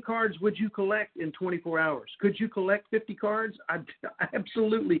 how many cards would you collect in 24 hours? Could you collect 50 cards?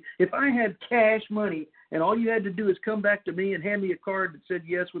 Absolutely. If I had cash money and all you had to do is come back to me and hand me a card that said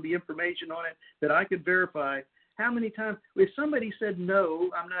yes with the information on it that I could verify, how many times, if somebody said no,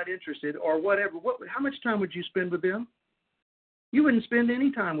 I'm not interested or whatever, how much time would you spend with them? You wouldn't spend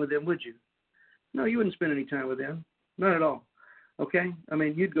any time with them, would you? No, you wouldn't spend any time with them. Not at all. Okay? I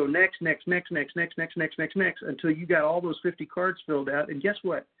mean, you'd go next until you got all those 50 cards filled out. And guess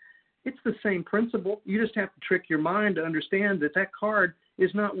what? It's the same principle. You just have to trick your mind to understand that that card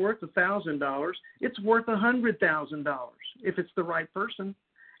is not worth $1,000. It's worth $100,000 if it's the right person.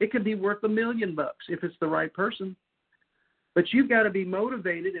 It could be worth $1 million if it's the right person. But you've got to be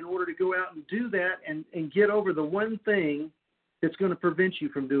motivated in order to go out and do that and get over the one thing that's going to prevent you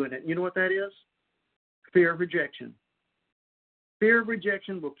from doing it. You know what that is? Fear of rejection. Fear of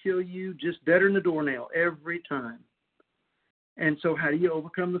rejection will kill you just deader than a doornail every time. And so how do you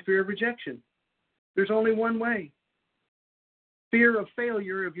overcome the fear of rejection? There's only one way. Fear of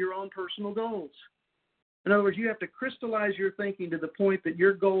failure of your own personal goals. In other words, you have to crystallize your thinking to the point that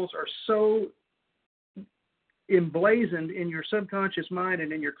your goals are so emblazoned in your subconscious mind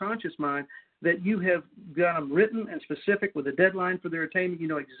and in your conscious mind that you have got them written and specific with a deadline for their attainment. You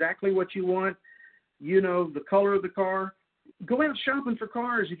know exactly what you want. You know the color of the car. Go out shopping for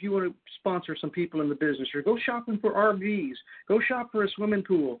cars if you want to sponsor some people in the business. Or go shopping for RVs. Go shop for a swimming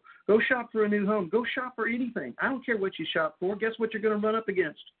pool. Go shop for a new home. Go shop for anything. I don't care what you shop for. Guess what you're going to run up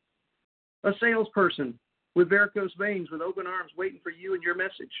against? A salesperson with varicose veins with open arms waiting for you and your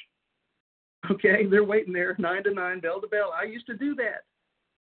message. Okay, they're waiting there 9 to 9, bell to bell. I used to do that.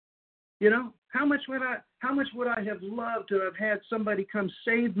 You know, how much would I have loved to have had somebody come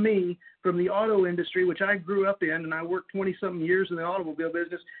save me from the auto industry, which I grew up in, and I worked 20-something years in the automobile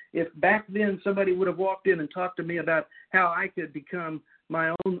business, if back then somebody would have walked in and talked to me about how I could become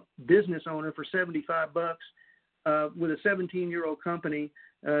my own business owner for $75 with a 17-year-old company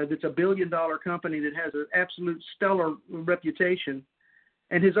that's a billion-dollar company that has an absolute stellar reputation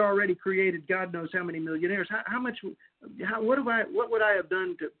and has already created God knows how many millionaires. What would I have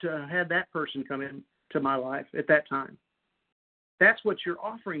done to have that person come into my life at that time? That's what you're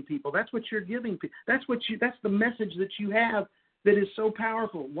offering people. That's what you're giving people. That's the message that you have that is so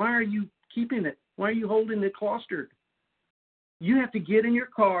powerful. Why are you keeping it? Why are you holding it clustered? You have to get in your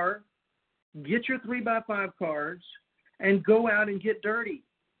car get your 3x5 cards and go out and get dirty.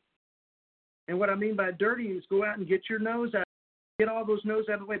 And what I mean by dirty is go out and get your nose out, get all those nose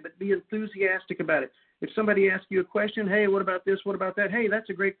out of the way, but be enthusiastic about it. If somebody asks you a question, hey, what about this? What about that? Hey, that's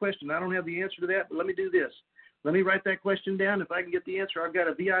a great question. I don't have the answer to that, but let me do this. Let me write that question down. If I can get the answer, I've got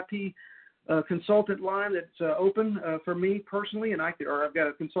a VIP consultant line that's open for me personally, and I've got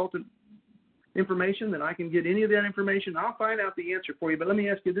a consultant information that I can get any of that information. I'll find out the answer for you. But let me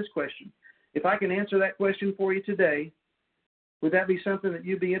ask you this question. If I can answer that question for you today, would that be something that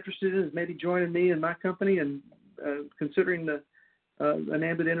you'd be interested in, is maybe joining me in my company and considering an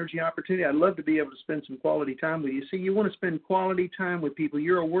Ambit Energy opportunity? I'd love to be able to spend some quality time with you. See, you want to spend quality time with people.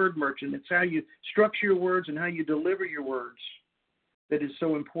 You're a word merchant. It's how you structure your words and how you deliver your words that is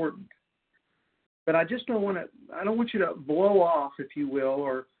so important. But I just don't want you to blow off, if you will,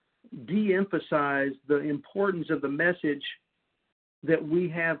 or de-emphasize the importance of the message that we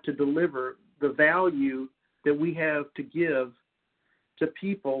have to deliver, the value that we have to give to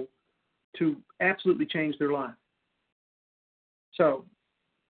people to absolutely change their life. So,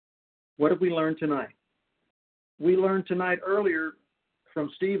 what have we learned tonight? We learned tonight earlier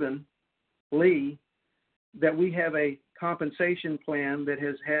from Stephen Lee that we have a compensation plan that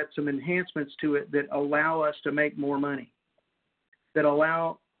has had some enhancements to it that allow us to make more money, that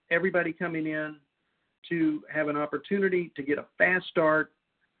allow everybody coming in to have an opportunity to get a fast start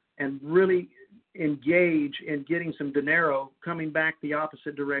and really engage in getting some dinero coming back the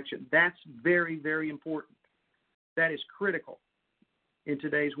opposite direction. That's very, very important. That is critical in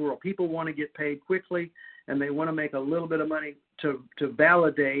today's world. People want to get paid quickly, and they want to make a little bit of money to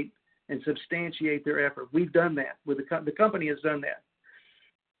validate and substantiate their effort. We've done that. The company has done that.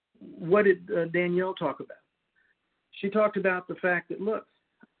 What did Danielle talk about? She talked about the fact that, look,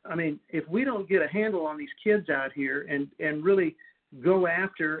 I mean, if we don't get a handle on these kids out here and really go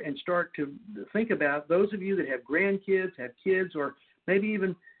after and start to think about those of you that have grandkids, have kids, or maybe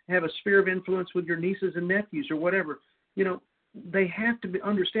even have a sphere of influence with your nieces and nephews or whatever, you know, they have to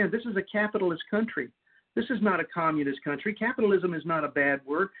understand this is a capitalist country. This is not a communist country. Capitalism is not a bad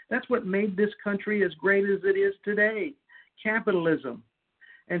word. That's what made this country as great as it is today, capitalism.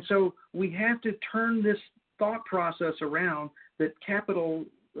 And so we have to turn this thought process around that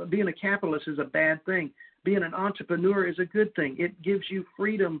being a capitalist is a bad thing. Being an entrepreneur is a good thing. It gives you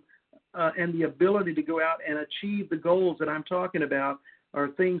freedom and the ability to go out and achieve the goals that I'm talking about, are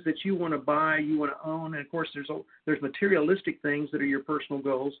things that you want to buy, you want to own. And, of course, there's materialistic things that are your personal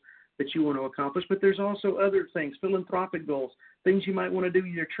goals that you want to accomplish, but there's also other things, philanthropic goals, things you might want to do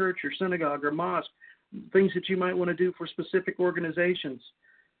in your church or synagogue or mosque, things that you might want to do for specific organizations.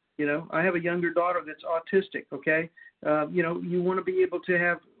 You know, I have a younger daughter that's autistic, okay? You know, you want to be able to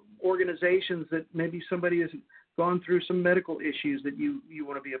have organizations that maybe somebody has gone through some medical issues that you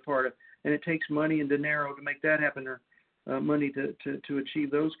want to be a part of, and it takes money and dinero to make that happen, or money to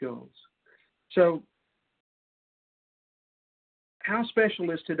achieve those goals. So how special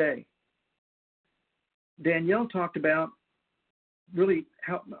is today? Danielle talked about really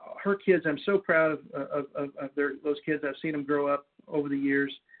how her kids, I'm so proud of those kids. I've seen them grow up over the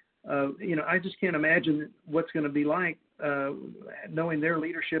years. You know, I just can't imagine what's going to be like knowing their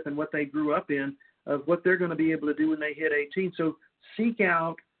leadership and what they grew up in, of what they're going to be able to do when they hit 18. So seek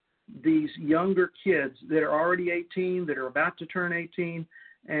out these younger kids that are already 18, that are about to turn 18,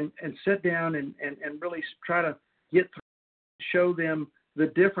 and sit down and really try to get through, show them the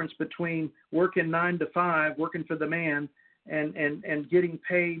difference between working 9 to 5, working for the man, and getting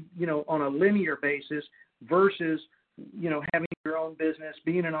paid, you know, on a linear basis versus, you know, having your own business,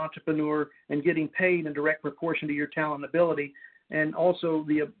 being an entrepreneur, and getting paid in direct proportion to your talent and ability. And also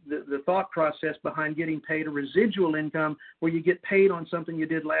the thought process behind getting paid a residual income, where you get paid on something you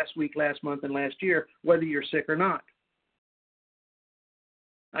did last week, last month, and last year, whether you're sick or not.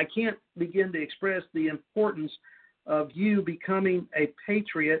 I can't begin to express the importance of you becoming a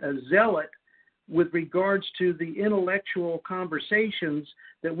patriot, a zealot, with regards to the intellectual conversations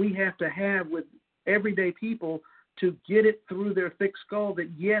that we have to have with everyday people to get it through their thick skull that,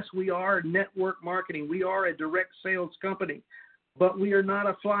 yes, we are network marketing. We are a direct sales company, but we are not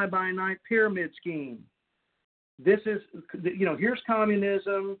a fly-by-night pyramid scheme. This is, you know, here's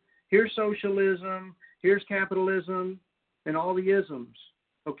communism, here's socialism, here's capitalism, and all the isms,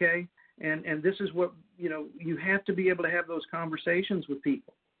 okay? And this is what, you know, you have to be able to have those conversations with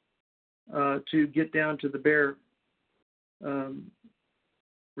people to get down to the bare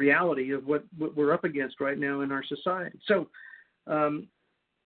reality of what we're up against right now in our society. So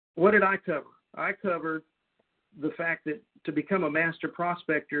what did I cover? I covered the fact that to become a master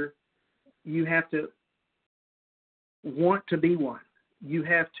prospector, you have to want to be one. You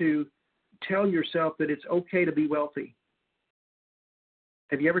have to tell yourself that it's okay to be wealthy.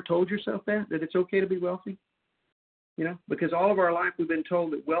 Have you ever told yourself that it's okay to be wealthy? You know, because all of our life we've been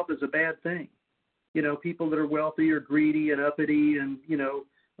told that wealth is a bad thing. You know, people that are wealthy are greedy and uppity and, you know,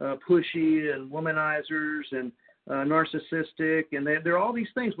 pushy and womanizers and narcissistic, and they're all these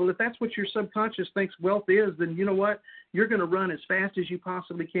things. Well, if that's what your subconscious thinks wealth is, then you know what? You're going to run as fast as you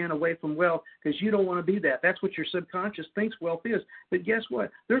possibly can away from wealth because you don't want to be that. That's what your subconscious thinks wealth is. But guess what?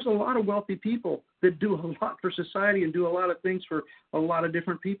 There's a lot of wealthy people that do a lot for society and do a lot of things for a lot of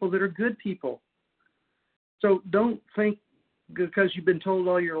different people that are good people. So don't think because you've been told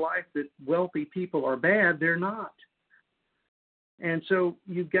all your life that wealthy people are bad. They're not. And so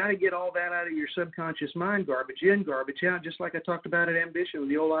you've got to get all that out of your subconscious mind, garbage in, garbage out, just like I talked about at Ambition with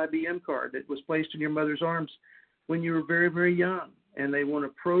the old IBM card that was placed in your mother's arms when you were very, very young, and they want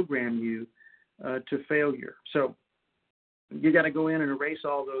to program you to failure. So you got to go in and erase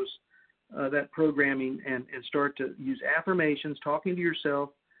all those that programming and start to use affirmations, talking to yourself,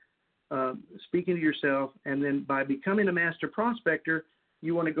 speaking to yourself, and then by becoming a master prospector,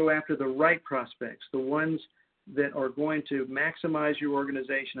 you want to go after the right prospects, the ones that are going to maximize your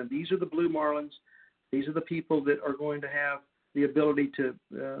organization. And these are the Blue Marlins. These are the people that are going to have the ability to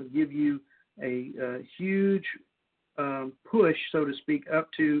give you a huge push, so to speak, up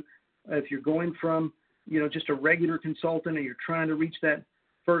to if you're going from, you know, just a regular consultant and you're trying to reach that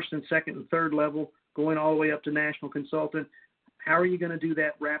first and second and third level, going all the way up to national consultant. How are you going to do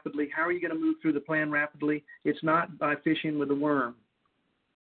that rapidly? How are you going to move through the plan rapidly? It's not by fishing with a worm.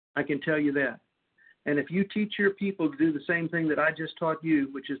 I can tell you that. And if you teach your people to do the same thing that I just taught you,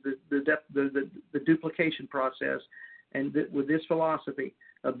 which is the duplication process, and with this philosophy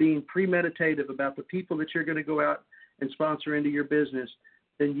of being premeditative about the people that you're going to go out and sponsor into your business,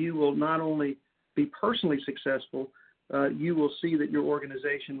 then you will not only be personally successful, you will see that your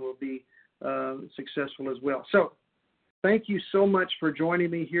organization will be successful as well. So thank you so much for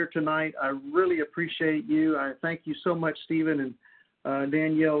joining me here tonight. I really appreciate you. I thank you so much, Stephen, and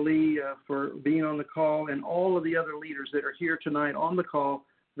Danielle Lee for being on the call, and all of the other leaders that are here tonight on the call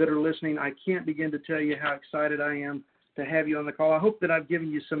that are listening. I can't begin to tell you how excited I am to have you on the call. I hope that I've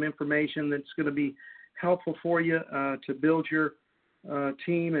given you some information that's going to be helpful for you to build your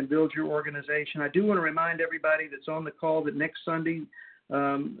team and build your organization. I do want to remind everybody that's on the call that next Sunday,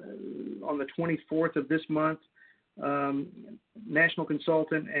 on the 24th of this month, national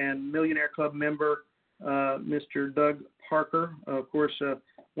consultant and Millionaire Club member, Mr. Doug Parker, of course,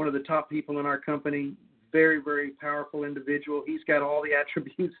 one of the top people in our company, very, very powerful individual. He's got all the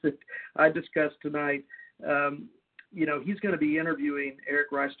attributes that I discussed tonight. You know, he's going to be interviewing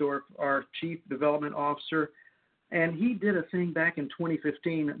Eric Reisdorf, our Chief Development Officer, and he did a thing back in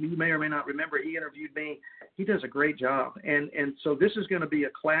 2015. You may or may not remember. He interviewed me. He does a great job, and so this is going to be a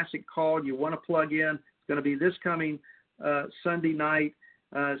classic call. You want to plug in. It's going to be this coming Sunday night.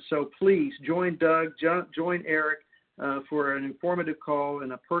 So please join Doug, join Eric for an informative call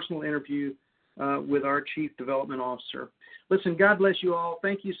and a personal interview with our Chief Development Officer. Listen, God bless you all.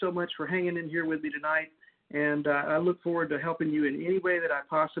 Thank you so much for hanging in here with me tonight, and I look forward to helping you in any way that I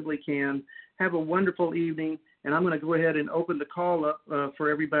possibly can. Have a wonderful evening, and I'm going to go ahead and open the call up for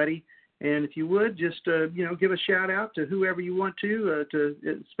everybody. And if you would, just give a shout-out to whoever you want to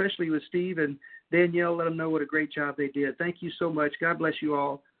especially with Steve and Danielle, let them know what a great job they did. Thank you so much. God bless you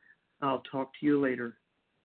all. I'll talk to you later.